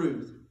of the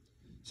truth.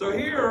 So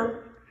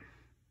here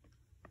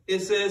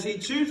it says He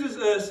chooses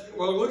us.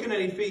 Well, looking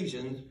at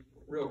Ephesians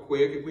real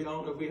quick, if we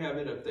don't know if we have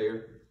it up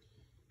there.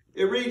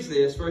 It reads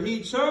this, for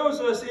He chose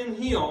us in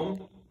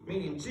Him,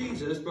 meaning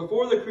Jesus,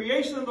 before the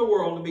creation of the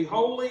world to be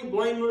holy,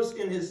 blameless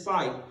in His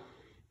sight.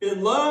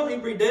 In love, He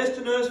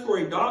predestined us for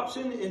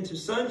adoption into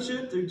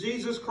sonship through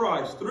Jesus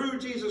Christ,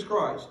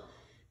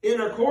 in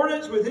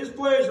accordance with His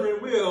pleasure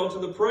and will, to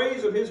the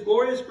praise of His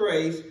glorious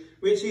grace,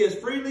 which He has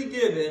freely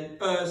given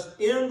us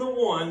in the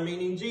one,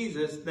 meaning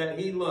Jesus, that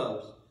He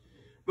loves.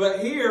 But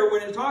here,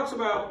 when it's talking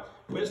about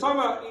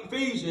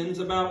Ephesians,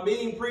 about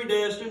being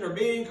predestined or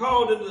being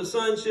called into the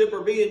sonship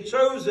or being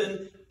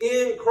chosen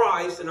in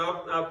Christ, and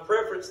I'll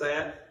preference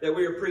that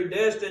we are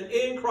predestined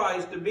in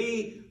Christ to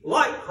be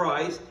like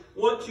Christ.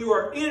 Once you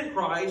are in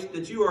Christ,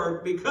 that you are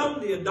become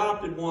the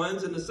adopted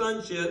ones in the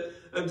sonship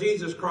of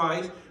Jesus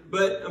Christ.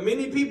 But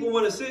many people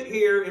want to sit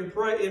here and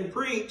pray and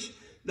preach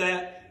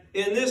that,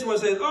 and this one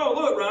says, oh,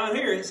 look, right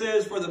here, it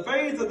says, for the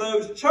faith of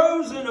those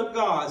chosen of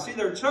God. See,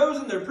 they're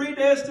chosen, they're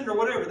predestined or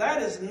whatever.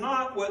 That is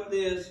not what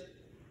this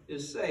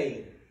is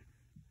saying.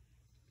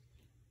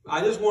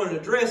 I just want to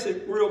address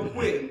it real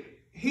quick.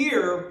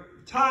 Here,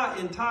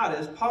 in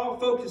Titus,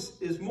 Paul's focus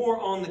is more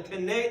on the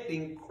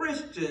connecting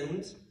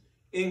Christians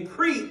in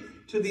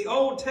Crete to the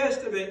Old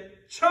Testament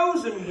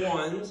chosen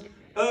ones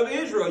of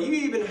Israel. You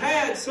even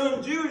had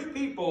some Jewish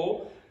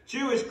people,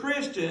 Jewish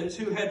Christians,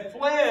 who had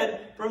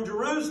fled from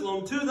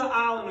Jerusalem to the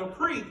island of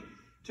Crete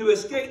to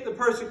escape the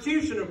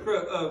persecution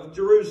of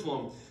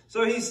Jerusalem.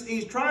 So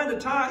he's trying to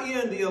tie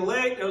in the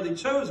elect or the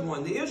chosen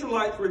one. The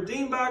Israelites were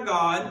redeemed by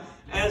God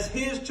as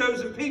His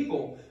chosen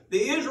people.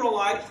 The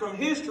Israelites from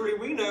history,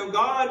 we know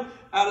God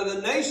out of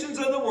the nations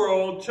of the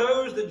world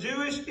chose the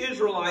Jewish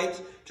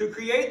Israelites to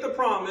create the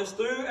promise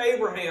through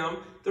Abraham,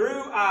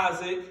 through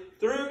Isaac,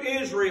 through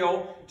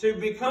Israel, to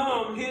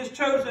become His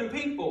chosen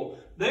people.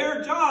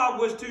 Their job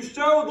was to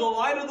show the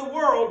light of the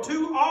world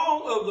to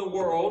all of the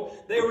world.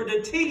 They were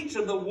to teach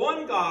of the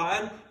one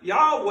God,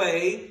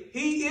 Yahweh.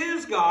 He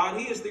is God.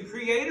 He is the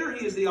Creator.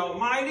 He is the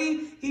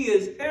Almighty. He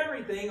is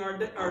everything,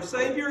 our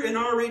Savior and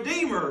our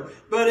Redeemer.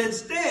 But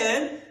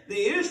instead, the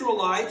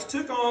Israelites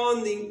took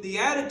on the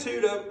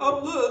attitude of,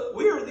 oh, look,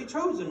 we're the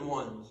chosen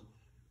ones.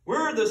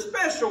 We're the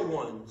special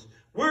ones.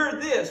 We're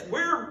this.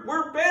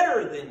 We're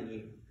better than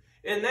you.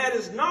 And that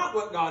is not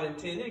what God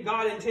intended.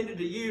 God intended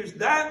to use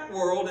that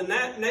world and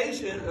that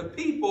nation of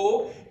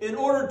people in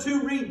order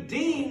to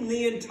redeem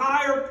the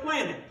entire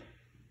planet.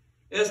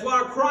 That's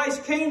why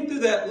Christ came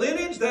through that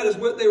lineage. That is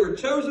what they were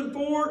chosen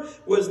for,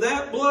 was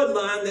that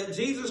bloodline that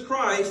Jesus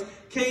Christ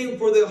came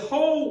for the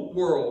whole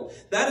world.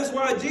 That is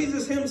why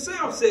Jesus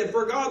Himself said,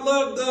 for God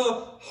loved the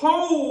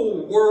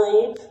whole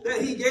world,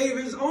 that He gave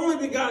His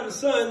only begotten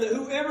Son, that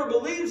whoever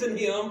believes in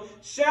Him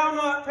shall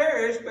not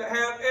perish, but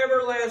have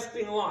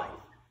everlasting life.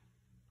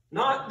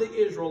 Not the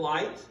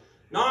Israelites,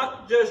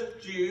 not just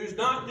Jews,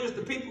 not just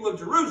the people of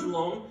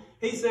Jerusalem.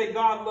 He said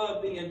God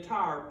loved the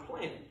entire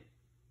planet.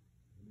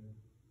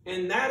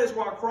 And that is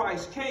why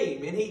Christ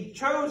came. And he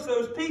chose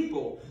those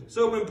people.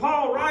 So when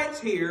Paul writes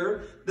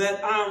here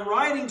that I'm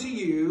writing to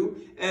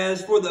you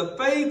as for the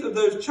faith of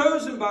those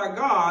chosen by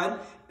God,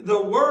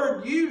 the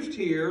word used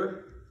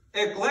here,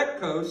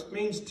 eklektos,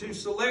 means to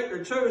select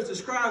or chose,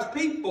 describes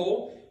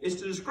people, is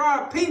to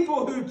describe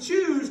people who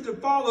choose to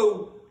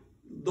follow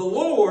the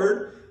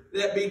Lord,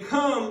 that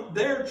become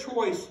their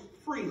choice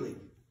freely.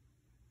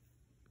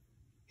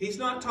 He's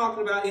not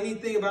talking about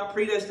anything about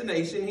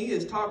predestination. He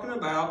is talking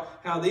about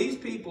how these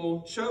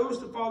people chose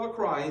to follow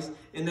Christ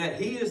and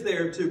that he is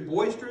there to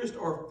boisterous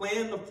or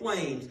fan the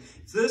flames.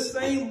 It's this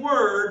same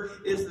word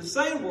is the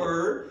same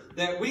word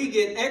that we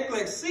get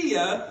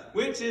ecclesia,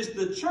 which is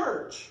the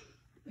church,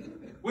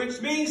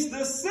 which means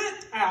the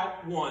sent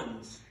out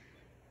ones.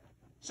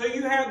 So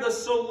you have the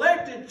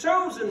selected,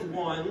 chosen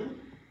one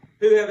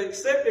who have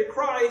accepted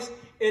Christ,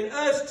 and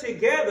us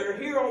together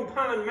here on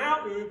Pine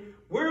Mountain,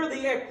 we're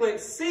the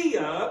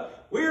ecclesia,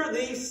 we're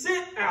the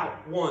sent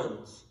out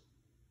ones.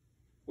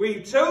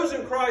 We've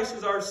chosen Christ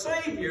as our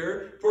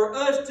Savior for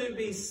us to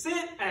be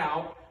sent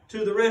out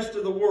to the rest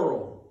of the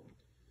world.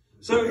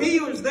 So he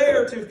was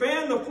there to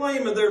fan the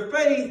flame of their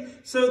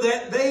faith so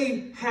that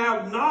they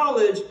have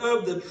knowledge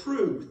of the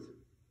truth.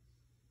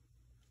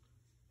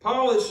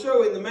 Paul is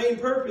showing the main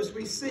purpose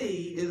we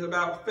see is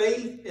about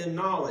faith and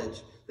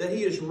knowledge. That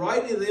he is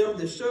writing to them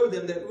to show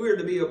them that we're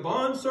to be a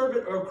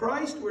bondservant of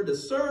Christ. We're to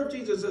serve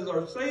Jesus as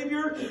our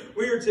Savior.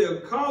 We are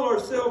to call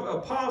ourselves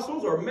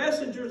apostles or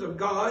messengers of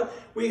God.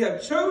 We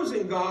have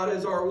chosen God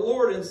as our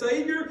Lord and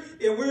Savior.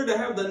 And we're to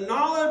have the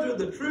knowledge of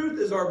the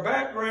truth as our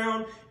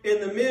background in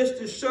the midst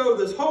to show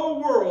this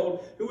whole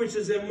world, which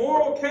is in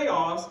moral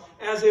chaos,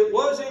 as it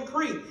was in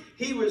Crete.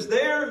 He was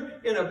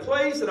there in a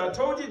place that I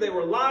told you they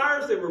were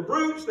liars, they were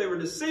brutes, they were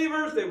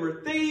deceivers, they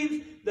were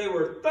thieves, they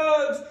were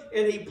thugs,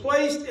 and he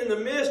placed in the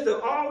midst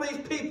of all these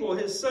people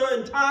his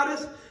son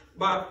Titus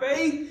by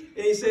faith,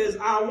 and he says,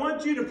 I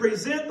want you to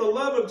present the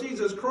love of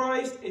Jesus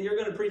Christ, and you're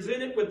going to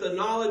present it with the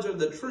knowledge of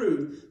the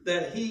truth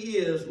that he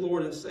is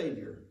Lord and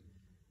Savior.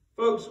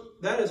 Folks,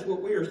 that is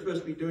what we are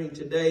supposed to be doing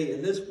today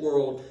in this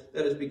world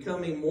that is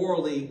becoming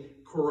morally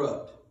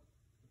corrupt.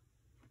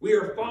 We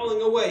are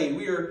falling away.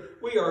 We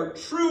are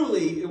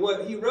truly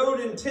what he wrote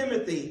to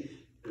Timothy,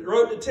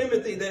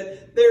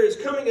 that there is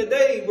coming a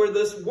day where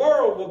this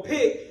world will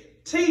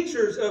pick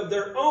teachers of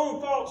their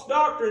own false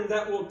doctrine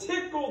that will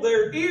tickle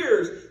their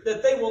ears,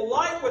 that they will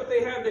like what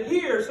they have to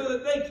hear so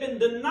that they can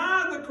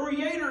deny the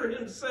Creator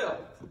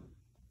himself.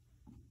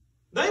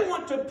 They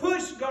want to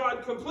push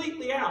God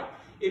completely out.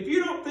 If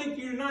you don't think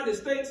the United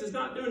States is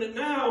not doing it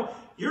now,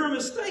 you're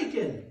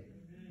mistaken.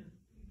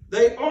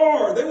 They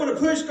are. They want to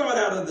push God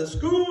out of the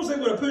schools. They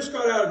want to push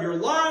God out of your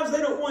lives. They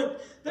don't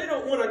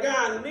want a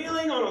guy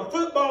kneeling on a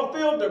football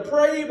field to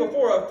pray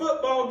before a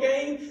football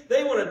game.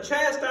 They want to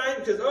chastise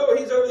him because, oh,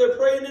 he's over there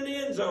praying in the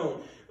end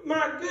zone.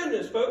 My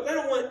goodness, folks, they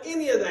don't want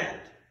any of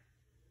that.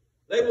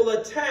 They will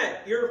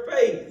attack your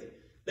faith.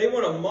 They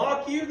want to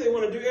mock you. They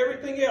want to do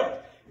everything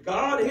else.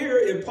 God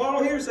here, and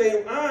Paul here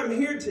saying, I'm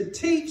here to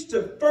teach,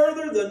 to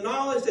further the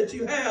knowledge that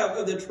you have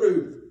of the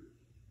truth.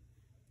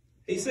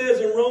 He says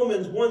in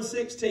Romans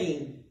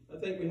 1:16, I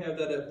think we have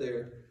that up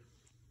there.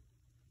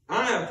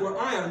 For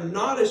I am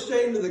not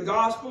ashamed of the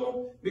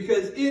gospel,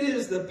 because it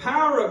is the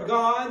power of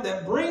God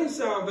that brings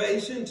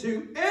salvation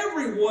to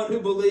everyone who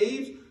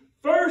believes,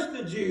 first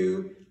the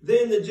Jew,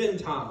 then the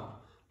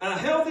Gentile. A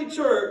healthy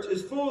church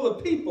is full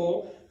of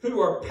people who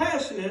are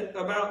passionate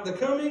about the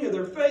coming of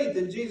their faith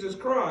in Jesus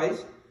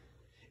Christ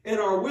and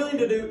are willing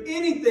to do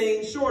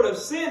anything short of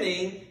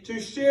sinning to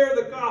share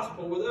the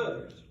gospel with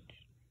others.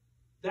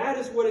 That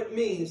is what it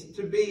means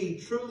to be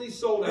truly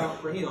sold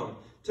out for him.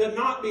 To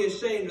not be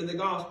ashamed of the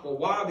gospel.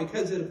 Why?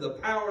 Because of the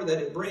power that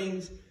it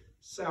brings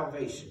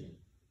salvation.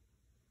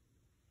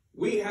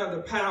 We have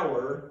the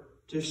power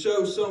to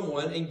show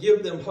someone and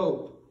give them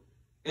hope.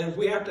 And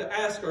we have to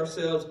ask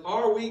ourselves,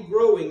 are we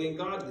growing in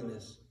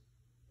godliness?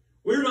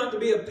 We're not to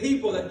be a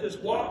people that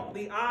just walk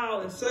the aisle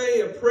and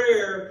say a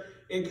prayer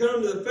and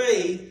come to the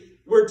faith.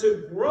 We're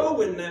to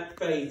grow in that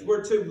faith.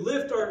 We're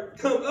to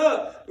come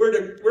up. We're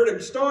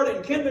to start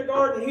in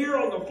kindergarten here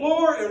on the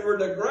floor, and we're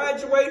to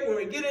graduate when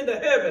we get into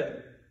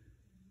heaven.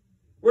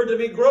 We're to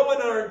be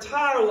growing our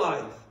entire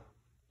life.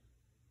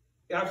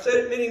 I've said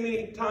it many,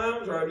 many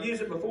times, or I've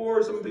used it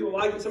before. Some people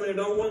like it, some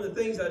people don't. One of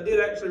the things I did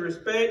actually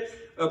respect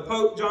of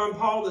Pope John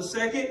Paul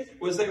II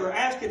was they were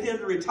asking him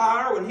to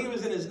retire when he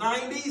was in his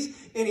 90s,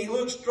 and he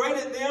looked straight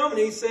at them and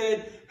he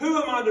said,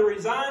 who am I to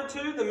resign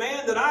to? The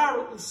man that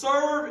I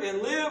serve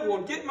and live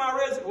will get my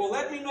will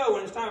let me know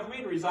when it's time for me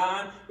to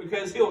resign,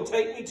 because he'll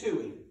take me to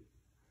him.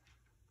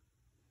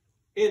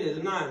 In his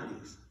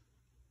 90s.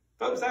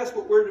 Folks, that's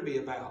what we're to be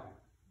about.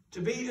 To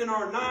be in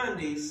our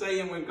 90s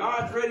saying, when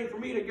God's ready for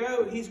me to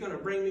go, he's going to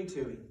bring me to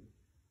him.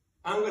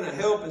 I'm going to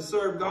help and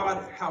serve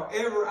God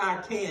however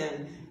I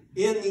can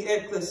in the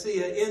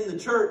ecclesia, in the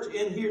church,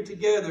 in here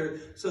together,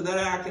 so that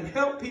I can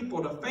help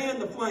people to fan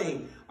the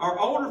flame. Our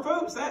older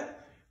folks,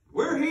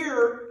 we're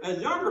here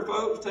as younger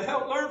folks to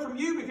help learn from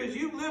you, because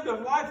you've lived a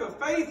life of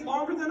faith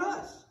longer than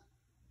us.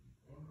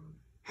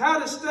 how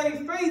to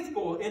stay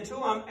faithful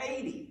until I'm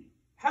 80,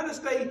 how to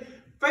stay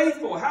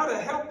faithful, how to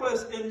help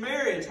us in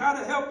marriage, how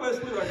to help us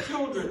with our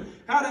children,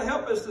 how to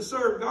help us to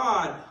serve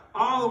God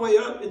all the way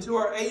up into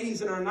our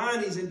 80s and our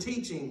 90s in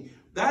teaching.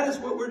 That is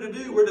what we're to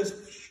do. We're to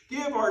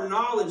give our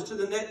knowledge to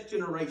the next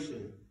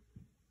generation.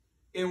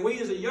 And we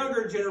as a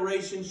younger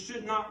generation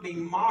should not be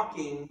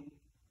mocking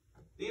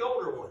the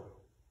older one.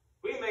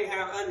 We may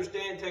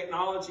understand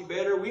technology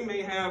better. We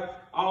may have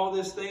all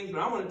these things,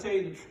 but I want to tell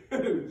you the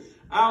truth.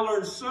 I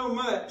learned so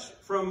much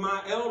from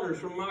my elders,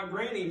 from my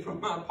granny, from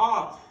my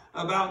pop,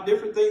 about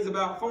different things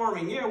about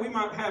farming. Yeah, we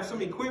might have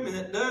some equipment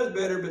that does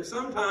better, but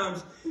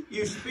sometimes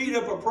you speed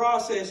up a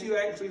process, you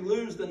actually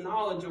lose the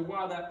knowledge of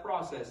why that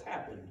process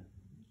happened.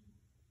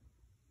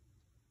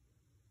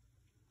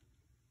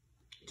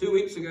 2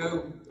 weeks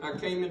ago, I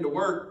came into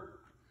work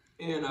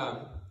and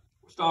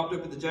stopped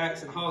up at the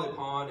Jackson Holly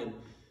Pond,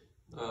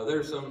 and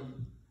there's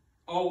some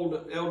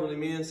old elderly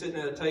men sitting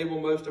at a table.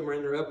 Most of them are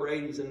in their upper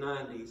 80s and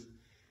 90s.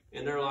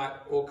 And they're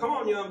like, well, come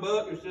on, young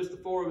buck. There's just the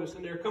 4 of us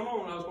in there. Come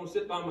on. I was going to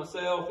sit by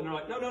myself. And they're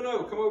like, no, no,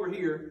 no. Come over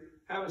here.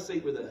 Have a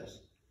seat with us.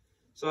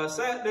 So I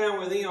sat down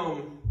with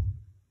them,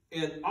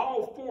 and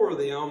all 4 of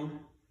them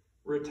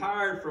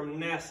retired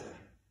from NASA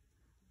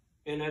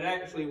and had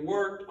actually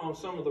worked on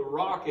some of the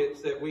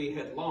rockets that we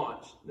had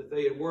launched, that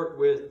they had worked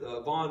with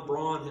Von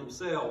Braun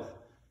himself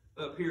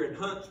up here in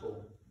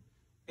Huntsville.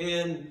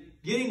 And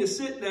getting to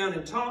sit down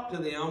and talk to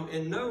them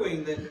and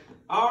knowing that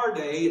our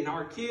day and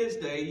our kids'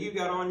 day, you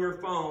got on your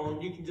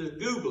phone, you can just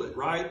Google it,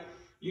 right?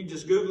 You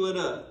just Google it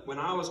up. When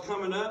I was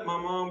coming up,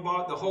 my mom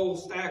bought the whole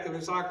stack of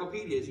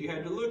encyclopedias. You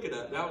had to look it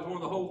up. That was one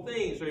of the whole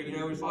things. So, you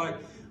know, it's like,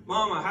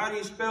 Mama, how do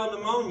you spell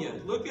pneumonia?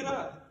 Look it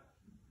up.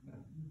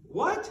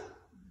 What?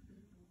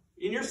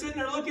 And you're sitting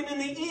there looking in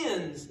the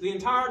ends the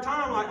entire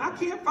time like, I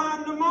can't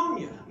find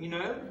pneumonia, you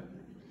know?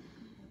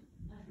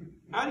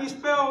 How do you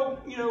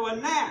spell, you know, a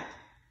gnat?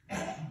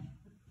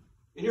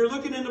 And you're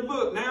looking in the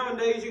book.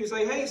 Nowadays, you can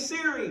say, hey,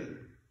 Siri,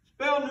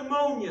 spell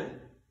pneumonia,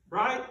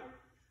 right?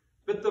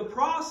 But the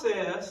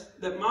process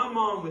that my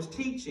mom was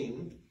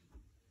teaching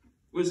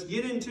was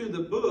get into the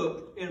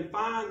book and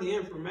find the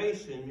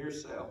information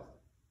yourself.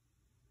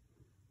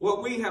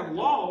 What we have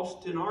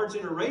lost in our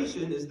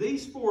generation is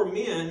these 4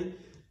 men,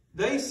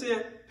 they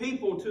sent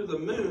people to the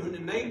moon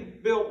and they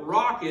built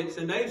rockets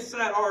and they've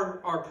set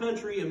our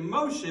country in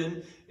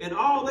motion, and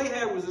all they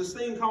had was this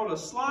thing called a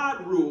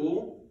slide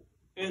rule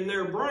in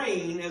their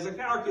brain as a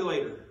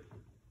calculator.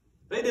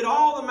 They did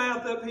all the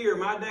math up here.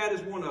 My dad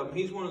is one of them.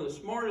 He's one of the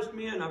smartest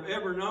men I've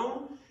ever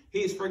known.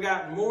 He's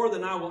forgotten more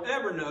than I will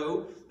ever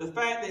know. The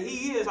fact that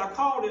he is, I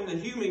called him the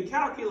human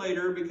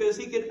calculator because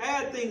he could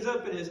add things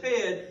up in his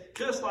head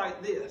just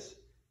like this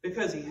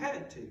because he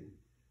had to.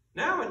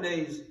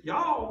 Nowadays,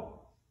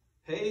 y'all,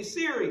 hey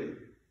Siri,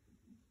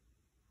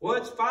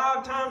 what's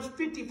 5 times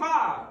 55?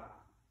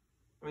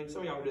 I mean,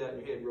 some of y'all do that in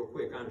your head real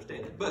quick. I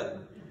understand it.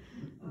 But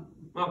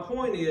my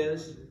point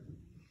is,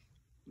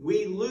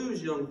 we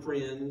lose, young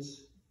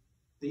friends,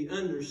 the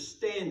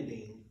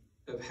understanding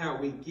of how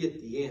we get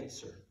the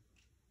answer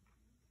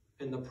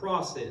and the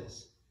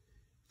process.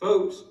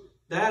 Folks,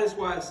 that is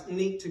why it's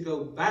neat to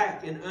go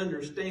back and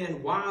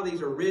understand why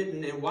these are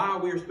written and why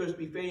we're supposed to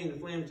be fanning the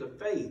flames of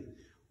faith.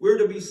 We're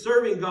to be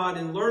serving God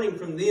and learning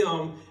from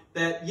them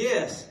that,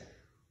 yes,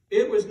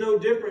 it was no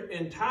different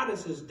in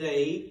Titus's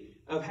day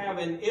of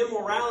having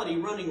immorality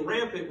running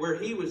rampant where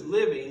he was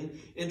living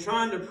and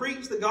trying to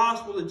preach the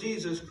gospel of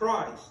Jesus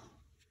Christ.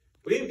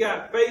 We've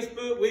got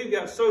Facebook, we've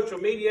got social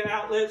media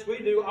outlets, we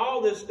do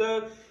all this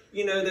stuff,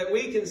 you know, that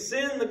we can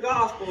send the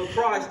gospel of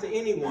Christ to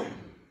anyone.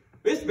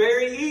 It's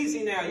very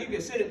easy now. You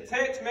can send a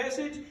text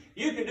message,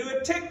 you can do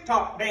a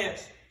TikTok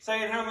dance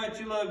saying how much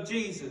you love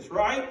Jesus,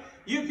 right?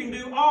 You can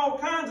do all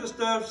kinds of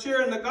stuff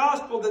sharing the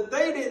gospel that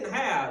they didn't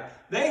have.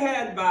 They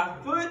had by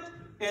foot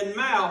and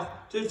mouth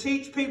to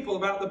teach people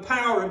about the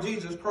power of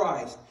Jesus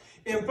Christ.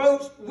 And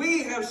folks,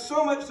 we have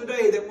so much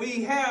today that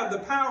we have the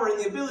power and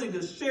the ability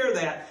to share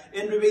that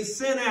and to be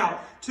sent out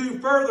to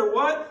further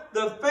what?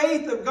 The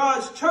faith of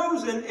God's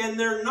chosen and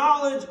their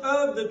knowledge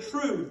of the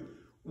truth.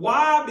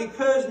 Why?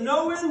 Because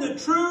knowing the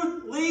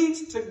truth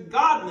leads to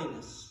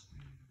godliness.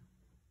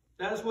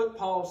 That's what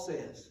Paul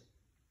says.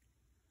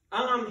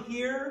 I'm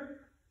here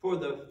for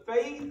the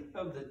faith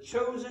of the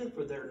chosen,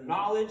 for their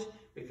knowledge,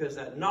 because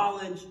that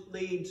knowledge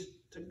leads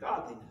to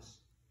godliness.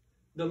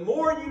 The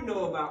more you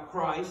know about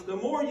Christ, the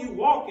more you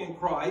walk in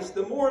Christ,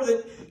 the more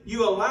that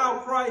you allow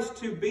Christ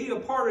to be a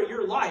part of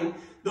your life,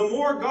 the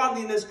more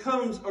godliness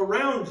comes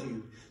around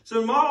you.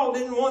 So Paul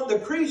didn't want the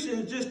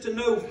Christians just to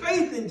know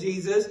faith in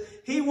Jesus.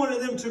 He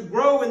wanted them to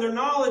grow in their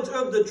knowledge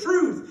of the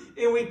truth.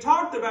 And we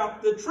talked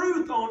about the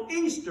truth on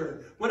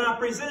Easter when I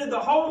presented the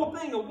whole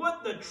thing of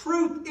what the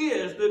truth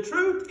is. The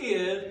truth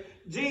is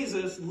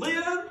Jesus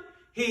lived,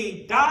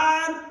 He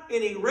died,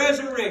 and He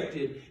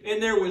resurrected.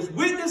 And there was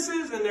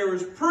witnesses, and there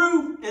was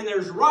proof, and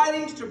there's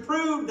writings to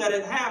prove that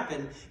it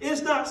happened.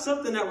 It's not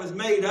something that was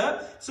made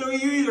up. So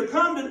you either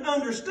come to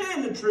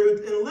understand the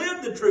truth and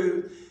live the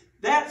truth.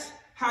 That's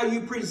how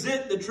you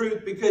present the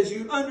truth because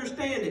you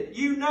understand it.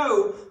 You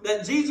know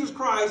that Jesus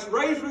Christ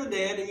raised from the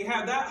dead, and you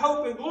have that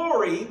hope and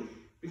glory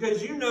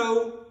because you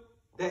know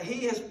that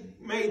he has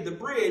made the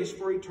bridge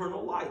for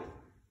eternal life.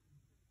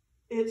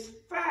 It's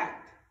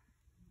fact.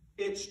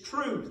 It's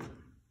truth.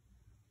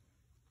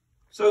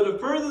 So to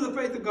further the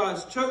faith of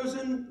God's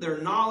chosen, their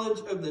knowledge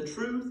of the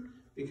truth,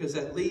 because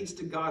that leads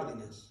to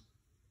godliness.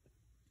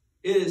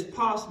 It is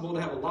possible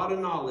to have a lot of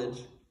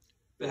knowledge,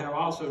 but have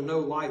also no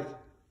life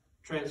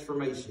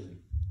transformation.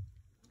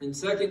 In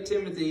 2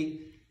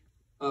 Timothy,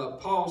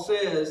 Paul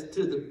says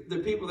to the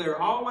people that are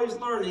always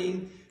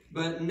learning,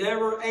 but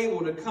never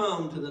able to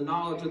come to the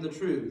knowledge of the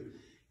truth.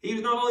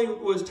 He not only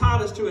was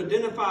Titus to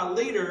identify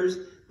leaders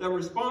that were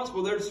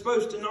responsible, they're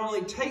supposed to not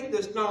only take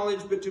this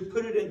knowledge, but to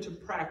put it into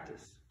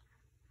practice.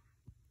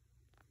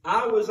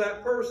 I was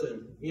that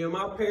person. You know,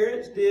 my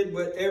parents did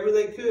whatever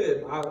they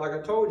could. Like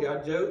I told you,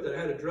 I joked that I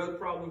had a drug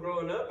problem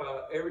growing up.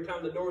 Every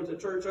time the doors of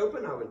the church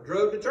opened, I was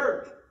drugged to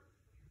church.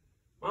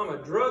 Mama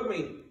drugged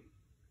me.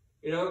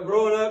 You know,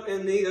 growing up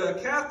in the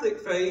Catholic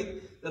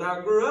faith that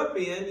I grew up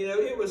in, you know,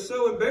 it was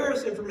so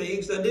embarrassing for me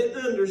because I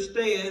didn't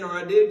understand, or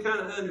I did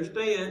kind of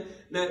understand,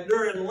 that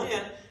during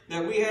Lent,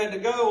 that we had to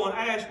go on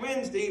Ash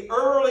Wednesday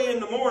early in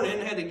the morning,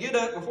 had to get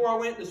up before I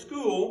went to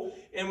school,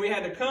 and we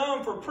had to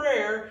come for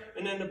prayer,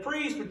 and then the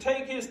priest would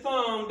take his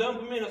thumb,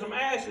 dump him into some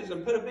ashes,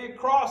 and put a big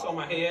cross on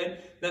my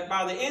head, that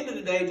by the end of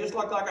the day, just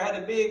like I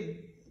had a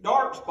big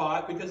dark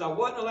spot, because I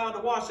wasn't allowed to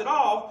wash it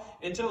off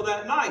until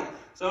that night.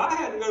 So I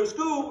had to go to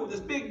school with this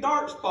big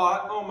dark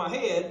spot on my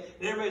head,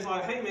 and everybody's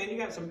like, hey man, you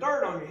got some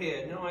dirt on your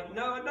head. And I'm like,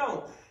 no, I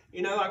don't.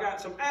 You know, I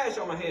got some ash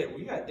on my head. Well,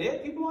 you got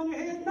dead people on your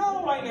head?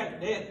 No, I ain't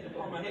got dead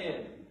people on my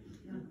head.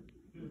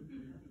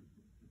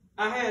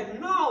 I had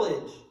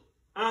knowledge.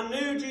 I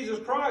knew Jesus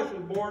Christ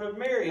was born of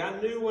Mary. I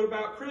knew what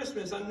about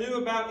Christmas. I knew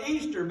about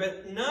Easter,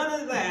 but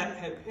none of that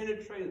had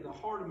penetrated the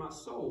heart of my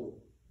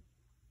soul.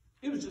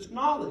 It was just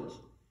knowledge.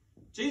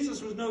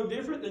 Jesus was no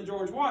different than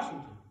George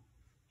Washington.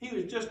 He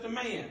was just a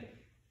man.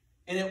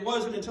 And it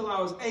wasn't until I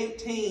was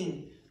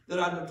 18 that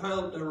I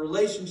developed a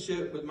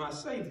relationship with my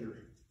Savior.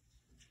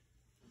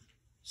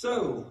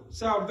 So,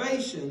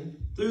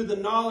 salvation through the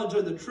knowledge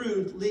of the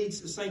truth leads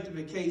to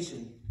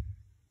sanctification.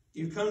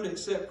 You've come to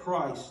accept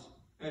Christ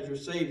as your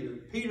Savior.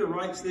 Peter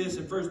writes this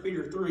in 1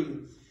 Peter 3.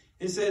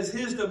 It says,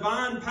 his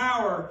divine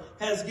power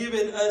has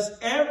given us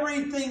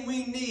everything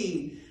we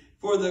need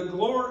for the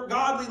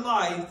godly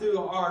life through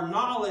our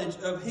knowledge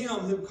of him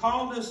who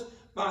called us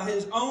by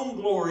his own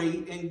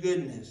glory and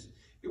goodness.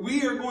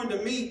 We are going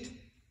to meet,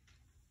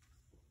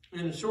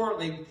 and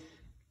shortly,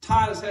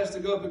 Titus has to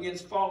go up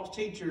against false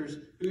teachers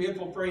who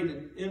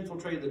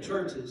infiltrated the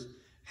churches.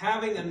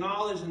 Having the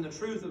knowledge and the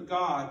truth of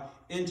God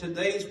in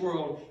today's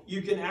world,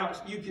 you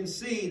can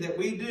see that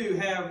we do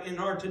have in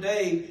our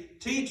today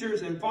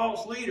teachers and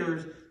false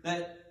leaders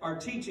that are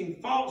teaching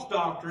false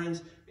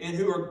doctrines and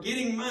who are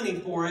getting money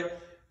for it,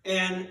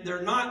 and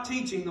they're not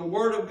teaching the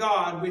Word of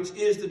God, which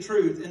is the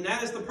truth. And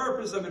that is the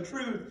purpose of a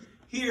truth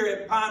here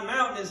at Pine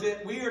Mountain, is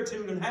that we are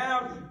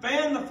to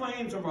fan the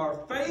flames of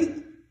our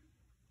faith,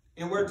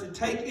 and we're to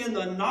take in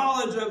the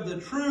knowledge of the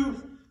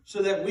truth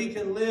so that we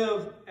can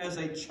live as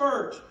a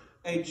church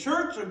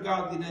of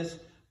godliness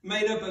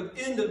made up of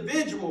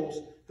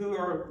individuals who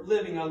are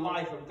living a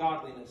life of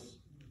godliness,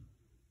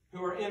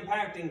 who are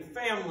impacting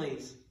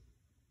families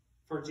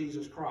for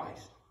Jesus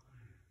Christ.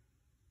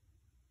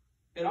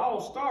 It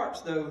all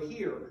starts, though,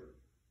 here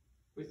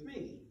with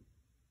me.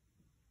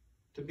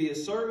 To be a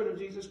servant of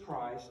Jesus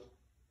Christ,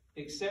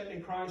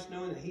 accepting Christ,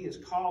 knowing that he has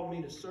called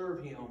me to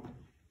serve him,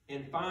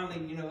 and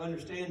finally,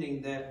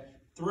 understanding that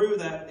through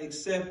that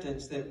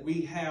acceptance that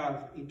we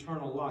have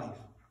eternal life.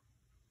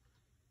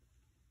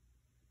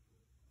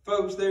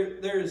 Folks,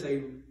 there is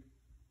a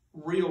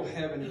real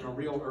heaven and a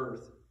real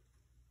earth.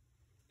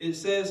 It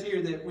says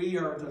here that we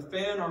are to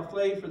fan our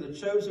flame for the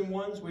chosen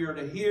ones. We are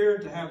to hear,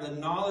 to have the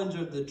knowledge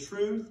of the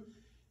truth.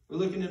 We're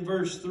looking in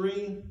verse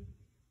 3.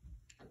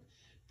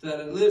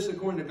 That it lives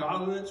according to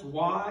godliness.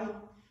 Why?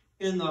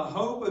 In the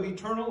hope of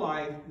eternal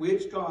life,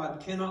 which God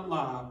cannot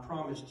lie,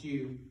 promised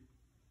you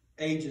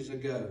ages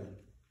ago.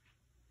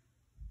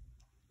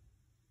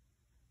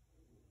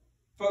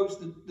 Folks,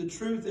 the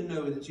truth and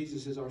know that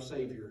Jesus is our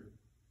Savior.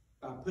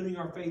 By putting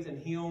our faith in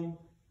him,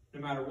 no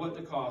matter what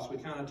the cost. We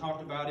kind of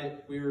talked about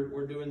it.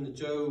 We're doing the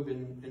Job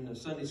in the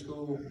Sunday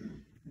school.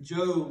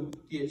 Job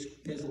gets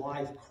his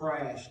life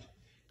crashed,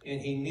 and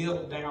he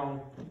kneels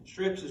down,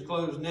 strips his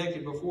clothes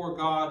naked before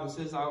God, and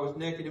says, I was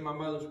naked in my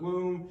mother's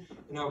womb,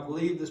 and I will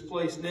leave this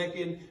place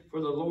naked, for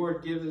the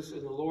Lord gives us,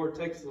 and the Lord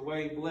takes us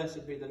away.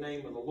 Blessed be the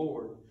name of the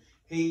Lord.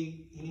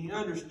 He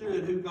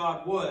understood who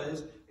God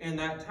was in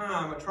that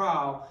time of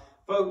trial.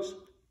 Folks,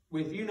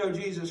 if you know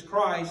Jesus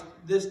Christ,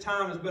 this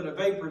time is but a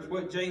vapor. It's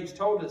what James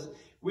told us.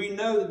 We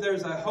know that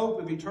there's a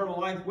hope of eternal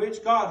life,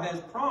 which God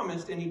has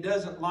promised, and he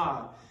doesn't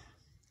lie.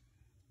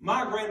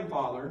 My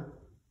grandfather,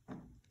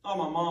 on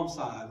my mom's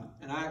side,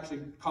 and I actually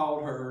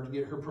called her to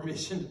get her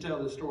permission to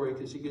tell the story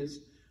because she gets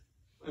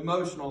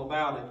emotional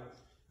about it.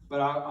 But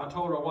I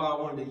told her why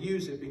I wanted to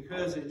use it,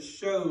 because it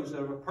shows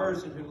that a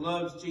person who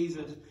loves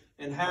Jesus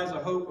and has a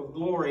hope of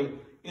glory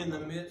in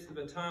the midst of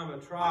a time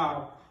of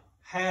trial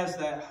has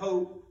that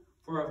hope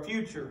for a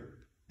future,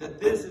 that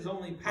this is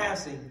only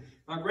passing.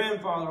 My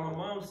grandfather on my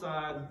mom's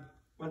side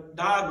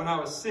died when I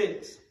was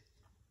 6.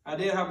 I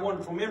did have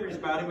wonderful memories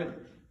about him,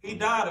 but he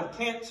died of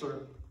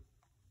cancer.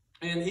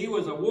 And he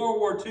was a World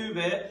War II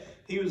vet.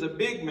 He was a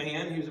big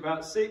man. He was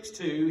about 6'2".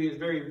 He was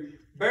very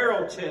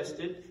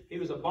barrel-chested. He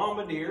was a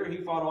bombardier. He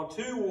fought on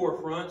 2 war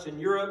fronts in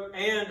Europe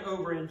and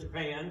over in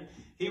Japan.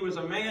 He was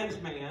a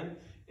man's man.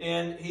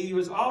 And he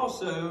was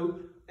also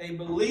a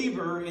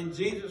believer in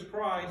Jesus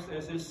Christ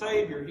as his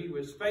Savior. He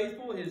was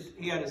faithful.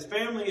 He had his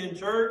family in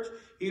church.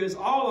 He was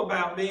all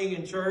about being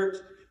in church.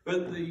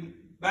 But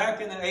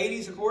back in the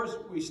 80s, of course,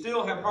 we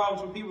still have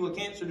problems with people with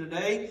cancer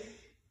today.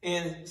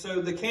 And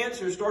so the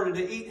cancer started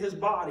to eat his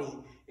body.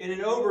 And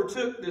it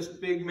overtook this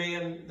big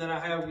man that I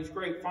have these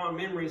great fond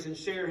memories and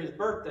share his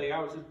birthday. I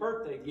was his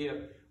birthday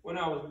gift when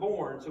I was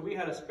born. So we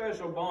had a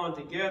special bond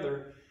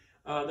together.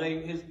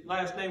 His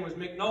last name was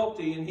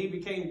McNulty, and he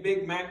became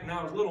Big Mac, and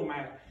I was Little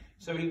Mac.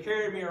 So he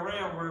carried me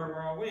around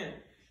wherever I went.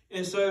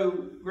 And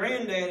so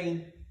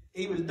Granddaddy,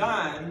 he was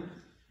dying,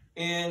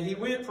 and he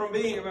went from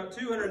being about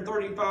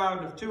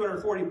 235 to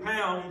 240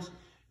 pounds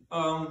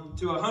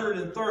to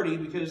 130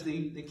 because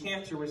the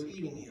cancer was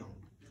eating him.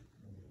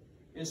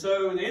 And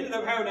so they ended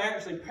up having to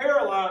actually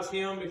paralyze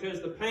him because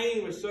the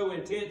pain was so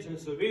intense and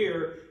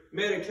severe,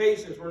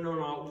 medications were no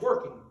longer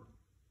working.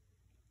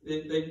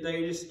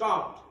 They just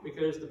stopped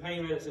because the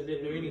pain medicine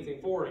didn't do anything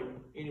for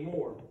him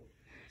anymore.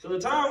 So the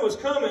time was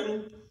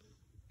coming,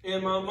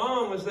 and my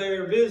mom was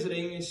there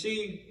visiting, and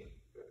she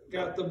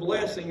got the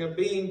blessing of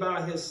being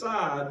by his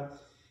side.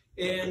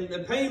 And the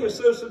pain was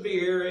so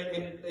severe,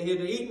 and it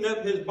had eaten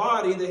up his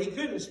body that he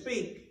couldn't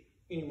speak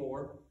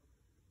anymore.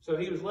 So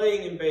he was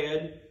laying in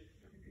bed.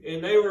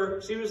 And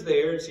she was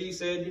there, and she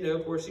said,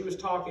 of course, she was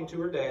talking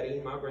to her daddy,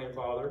 my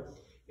grandfather,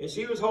 and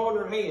she was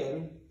holding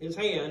his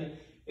hand,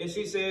 and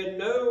she said,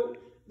 no,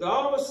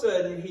 all of a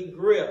sudden he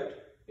gripped,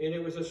 and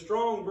it was a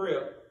strong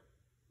grip,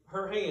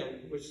 her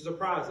hand, which is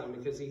surprising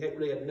because he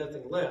really had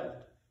nothing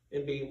left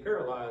in being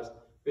paralyzed,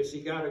 but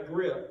she got a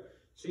grip.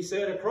 She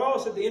said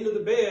across at the end of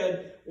the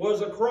bed was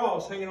a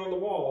cross hanging on the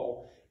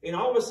wall, and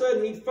all of a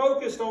sudden he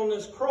focused on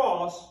this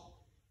cross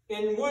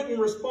and wouldn't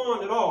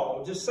respond at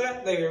all, just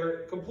sat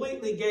there,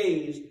 completely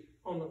gazed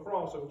on the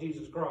cross of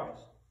Jesus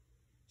Christ.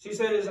 She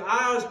said his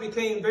eyes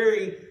became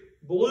very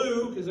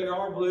blue, because they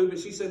are blue, but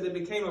she said they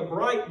became a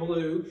bright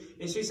blue,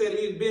 and she said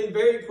he had been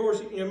very, of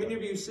course, many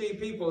of you see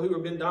people who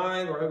have been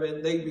dying or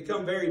they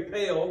become very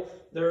pale.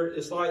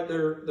 It's like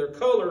their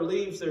color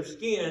leaves their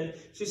skin.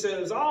 She said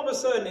it was all of a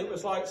sudden, it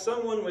was like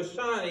someone was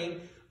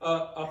shining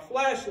a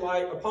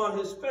flashlight upon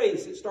his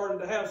face. It started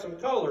to have some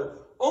color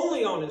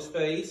only on his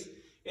face.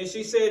 And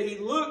she said he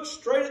looked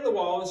straight at the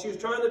wall, and she was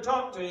trying to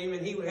talk to him,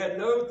 and he had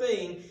no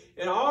thing.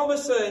 And all of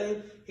a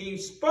sudden, he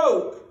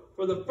spoke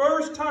for the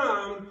first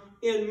time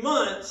in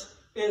months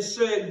and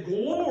said,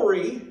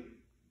 "Glory,"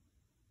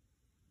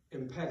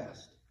 and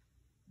passed.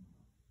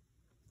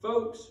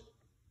 Folks,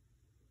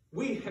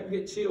 we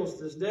get chills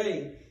to this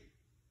day.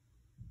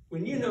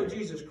 When you know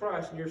Jesus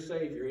Christ and your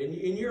Savior, and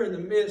you're in the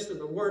midst of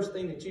the worst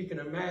thing that you can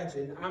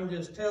imagine, I'm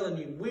just telling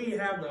you, we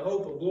have the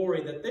hope of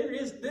glory that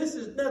this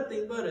is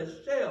nothing but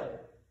a shell.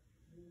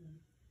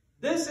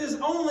 This is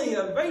only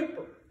a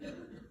vapor.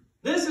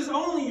 This is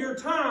only your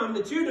time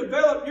that you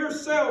develop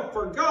yourself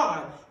for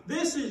God.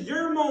 This is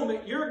your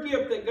moment, your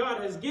gift that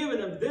God has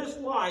given of this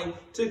life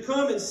to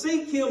come and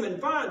seek Him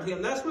and find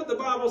Him. That's what the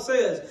Bible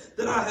says,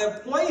 that I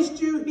have placed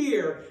you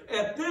here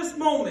at this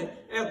moment,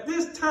 at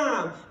this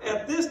time,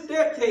 at this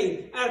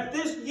decade, at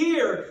this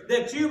year,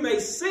 that you may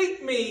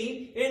seek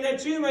me and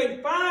that you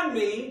may find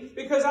me,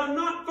 because I'm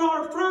not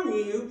far from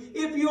you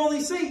if you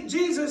only seek.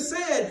 Jesus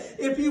said,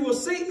 if you will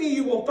seek me,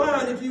 you will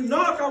find. If you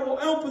knock, I will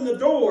open the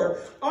door.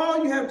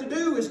 All you have to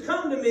do is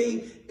come to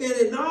me and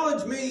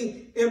acknowledge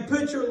me and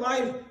put your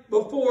life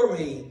before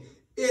me.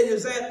 It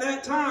is at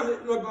that time,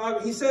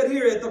 he said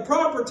here, at the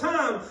proper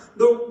time,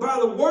 by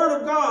the word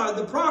of God,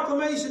 the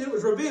proclamation, it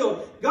was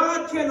revealed.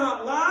 God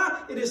cannot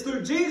lie. It is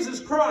through Jesus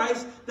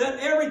Christ that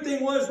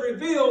everything was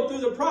revealed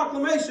through the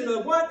proclamation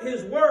of what?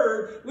 His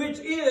word, which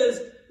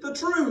is the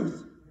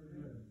truth.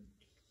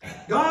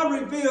 God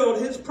revealed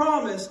His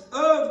promise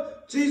of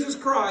Jesus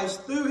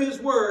Christ through His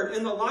word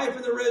in the life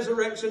and the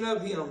resurrection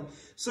of Him.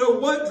 So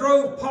what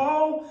drove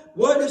Paul?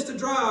 What is to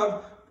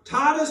drive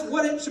Titus?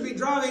 What it should be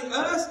driving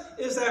us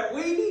is that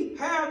we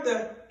have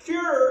the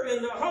cure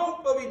and the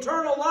hope of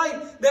eternal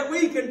life, that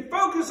we can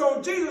focus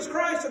on Jesus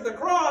Christ at the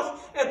cross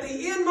at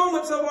the end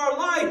moments of our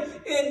life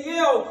and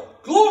yell,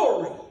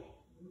 "Glory!"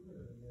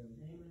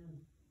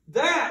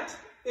 That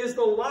is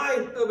the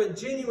life of a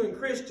genuine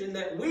Christian,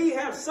 that we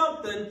have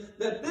something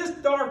that this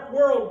dark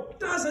world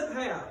doesn't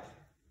have.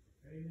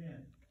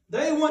 Amen.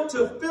 They want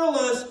to fill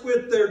us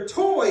with their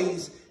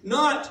toys,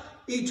 not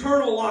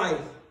eternal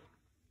life.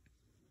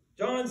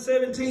 John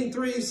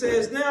 17:3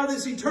 says, now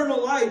this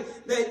eternal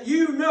life that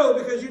you know,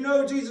 because you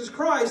know Jesus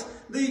Christ,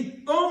 the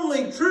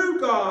only true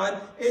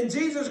God, and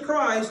Jesus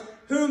Christ,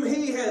 whom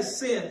he has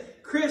sent.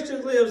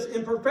 Christian lives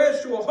in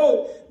perpetual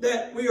hope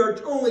that we are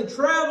only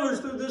travelers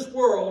through this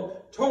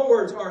world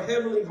towards our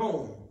heavenly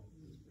home.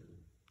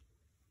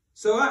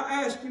 So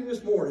I ask you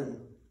this morning,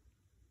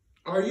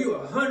 are you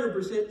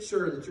 100%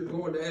 sure that you're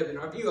going to heaven?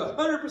 Are you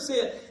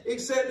 100%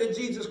 accepted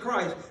Jesus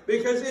Christ?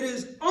 Because it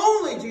is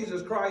only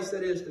Jesus Christ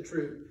that is the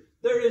truth.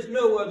 There is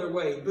no other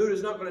way.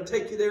 Buddha's not going to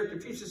take you there.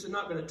 Confucius is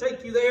not going to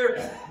take you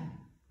there.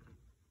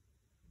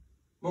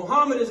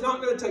 Muhammad is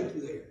not going to take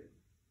you there.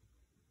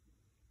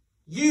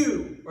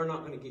 You are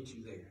not going to get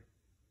you there.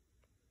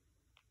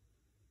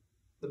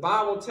 The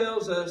Bible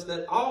tells us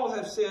that all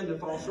have sinned and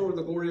fall short of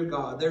the glory of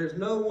God. There is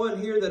no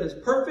one here that is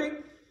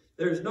perfect.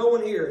 There is no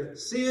one here.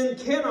 Sin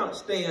cannot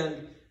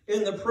stand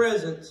in the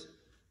presence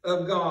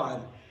of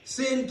God.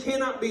 Sin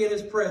cannot be in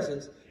his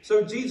presence.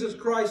 So Jesus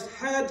Christ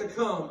had to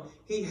come.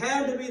 He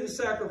had to be the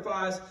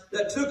sacrifice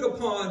that took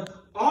upon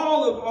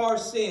all of our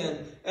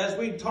sin, as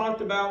we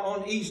talked about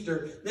on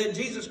Easter, that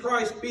Jesus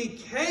Christ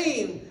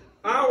became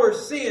our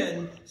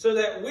sin so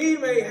that we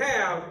may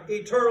have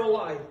eternal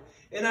life.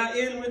 And I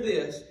end with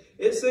this.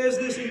 It says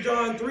this in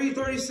John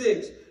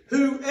 3:36.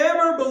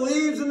 Whoever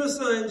believes in the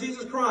Son,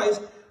 Jesus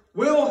Christ,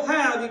 will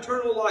have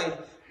eternal life.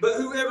 But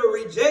whoever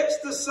rejects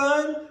the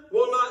Son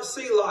will not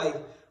see life,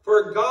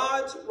 for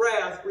God's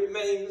wrath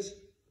remains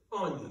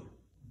on you.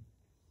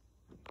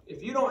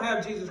 If you don't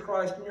have Jesus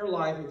Christ in your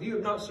life, if you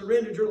have not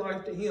surrendered your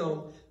life to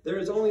him, there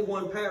is only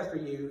one path for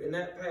you, and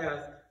that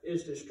path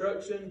is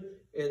destruction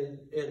and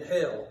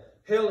hell.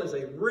 Hell is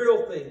a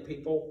real thing,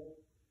 people.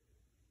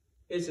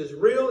 It's as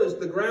real as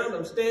the ground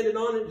I'm standing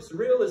on. It's as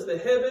real as the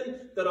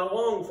heaven that I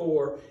long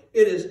for.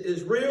 It is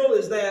as real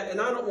as that, and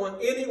I don't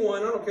want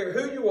anyone, I don't care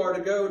who you are,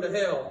 to go to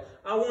hell.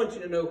 I want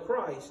you to know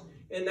Christ,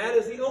 and that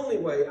is the only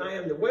way. I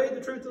am the way,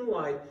 the truth, and the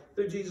life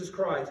through Jesus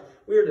Christ.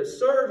 We are to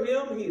serve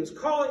him. He is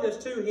calling us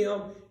to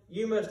him.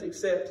 You must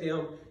accept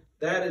him.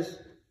 That is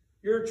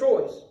your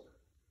choice.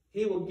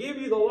 He will give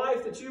you the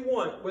life that you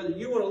want, whether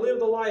you want to live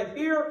the life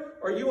here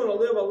or you want to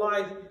live a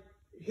life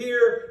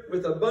here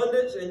with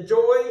abundance and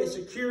joy and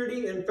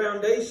security and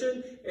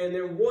foundation, and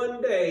then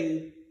one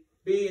day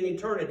be in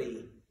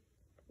eternity.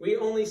 We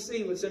only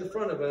see what's in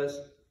front of us.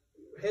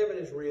 Heaven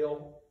is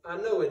real. I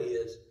know it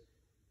is.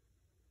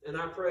 And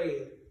I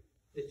pray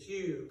that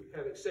you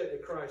have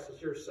accepted Christ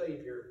as your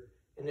Savior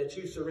and that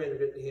you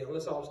surrendered it to him.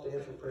 Let's all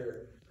stand for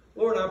prayer.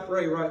 Lord, I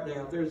pray right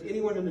now, if there's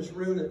anyone in this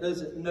room that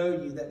doesn't know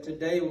you, that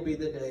today will be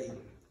the day.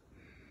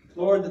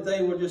 Lord, that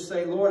they will just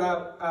say, Lord,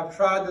 I've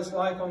tried this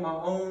life on my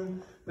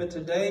own, but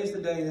today is the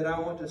day that I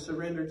want to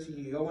surrender to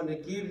you. I want to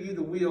give you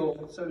the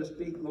wheel, so to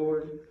speak,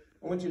 Lord.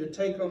 I want you to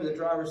take over the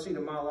driver's seat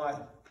of my life.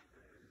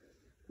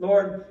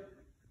 Lord,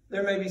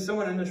 there may be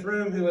someone in this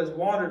room who has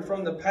wandered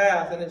from the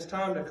path and it's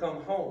time to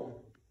come home.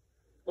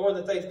 Lord,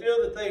 that they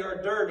feel that they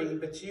are dirty,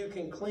 but you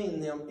can clean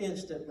them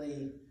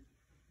instantly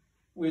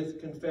with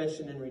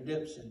confession and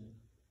redemption.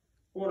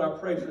 Lord, I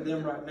pray for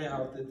them right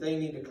now that they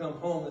need to come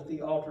home, that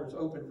the altar is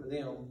open for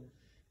them.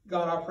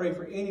 God, I pray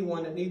for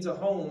anyone that needs a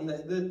home,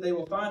 that they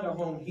will find a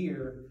home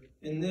here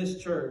in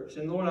this church.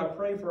 And Lord, I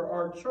pray for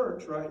our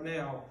church right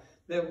now,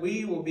 that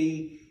we will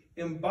be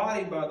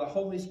embodied by the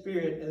Holy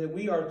Spirit, and that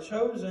we are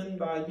chosen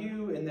by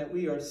you, and that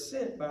we are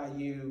sent by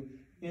you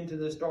into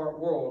this dark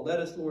world. Let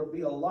us, Lord,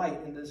 be a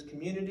light in this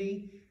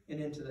community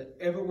and into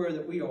everywhere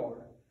that we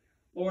are.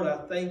 Lord, I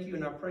thank you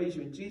and I praise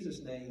you in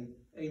Jesus' name.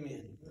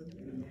 Amen.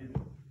 Amen.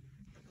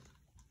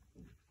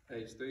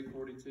 Page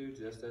 342,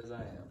 just as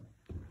I am.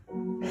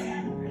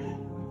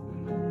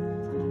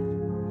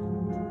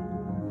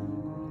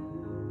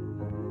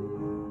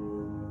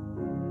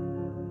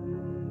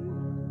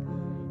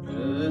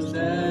 Just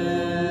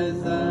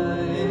as I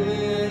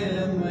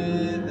am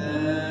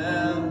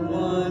without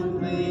one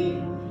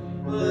plea,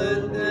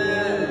 but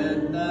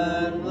that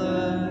thy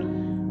blood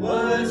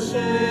was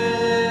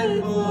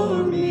shed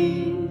for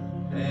me,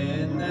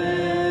 and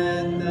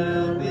that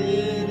thou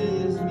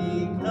biddest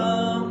me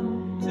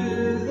come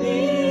to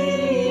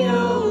thee, O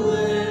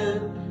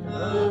Lamb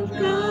of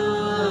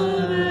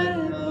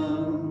God,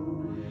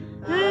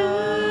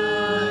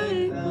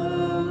 I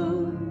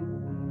come,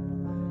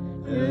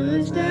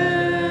 just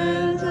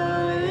as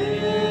I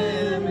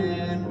am,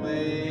 and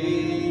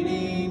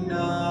waiting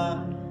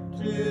not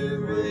to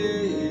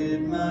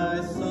rid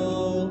my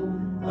soul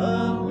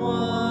of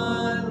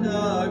one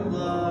dark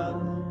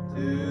blot,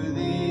 to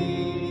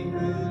thee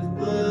whose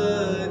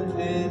blood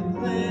can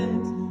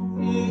cleanse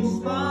each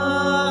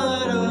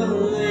spot, O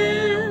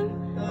Lamb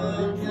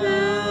of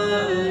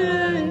God,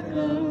 I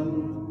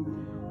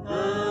come, I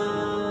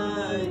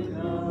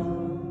come.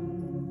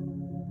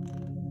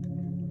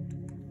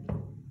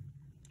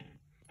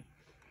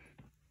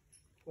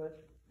 What?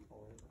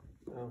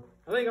 Oh,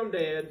 I think I'm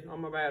dead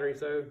on my battery,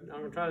 so I'm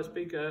going to try to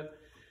speak up.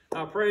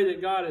 I pray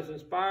that God has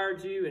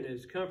inspired you and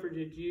has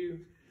comforted you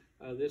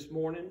this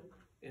morning.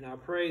 And I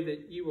pray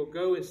that you will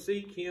go and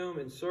seek him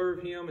and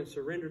serve him and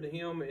surrender to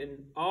him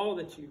in all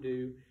that you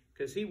do,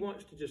 because He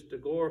wants to just to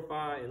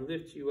glorify and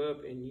lift you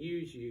up and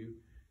use you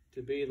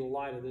to be the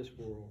light of this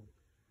world.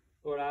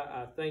 Lord,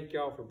 I thank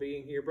y'all for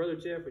being here. Brother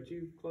Jeff, would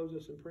you close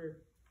us in prayer?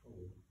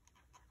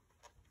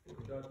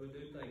 God, we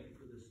do thank you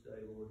for this day,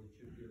 Lord, that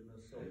you've given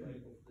us. So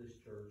thankful for this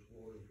church,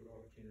 Lord, and for the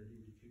opportunity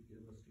that you've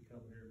given us to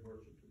come here and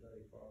worship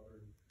today, Father.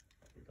 And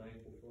we're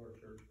thankful for our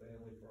church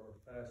family, for our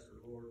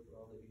pastor, Lord, for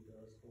all that he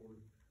does, Lord.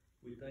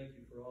 We thank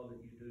you for all that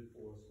you do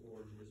for us,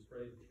 Lord, and just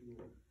pray that you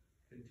will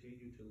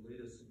continue to lead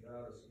us and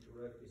guide us and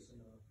direct us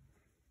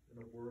in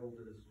a world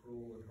that is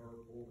cruel and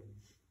hurtful, and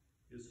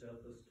just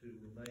help us to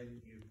remain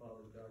in you,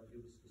 Father God.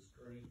 Give us the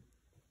strength,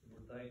 and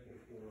we're thankful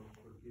for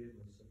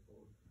forgiveness and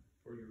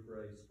for your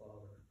grace,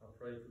 Father. I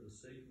pray for the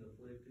sick and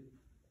afflicted,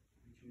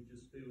 that you would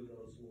just be with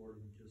us, Lord,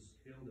 and just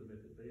heal them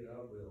if it be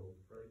thy will.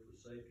 Pray for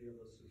safety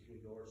of us as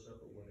we go our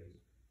separate ways.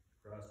 In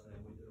Christ's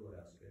name we do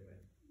ask,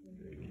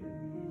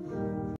 amen.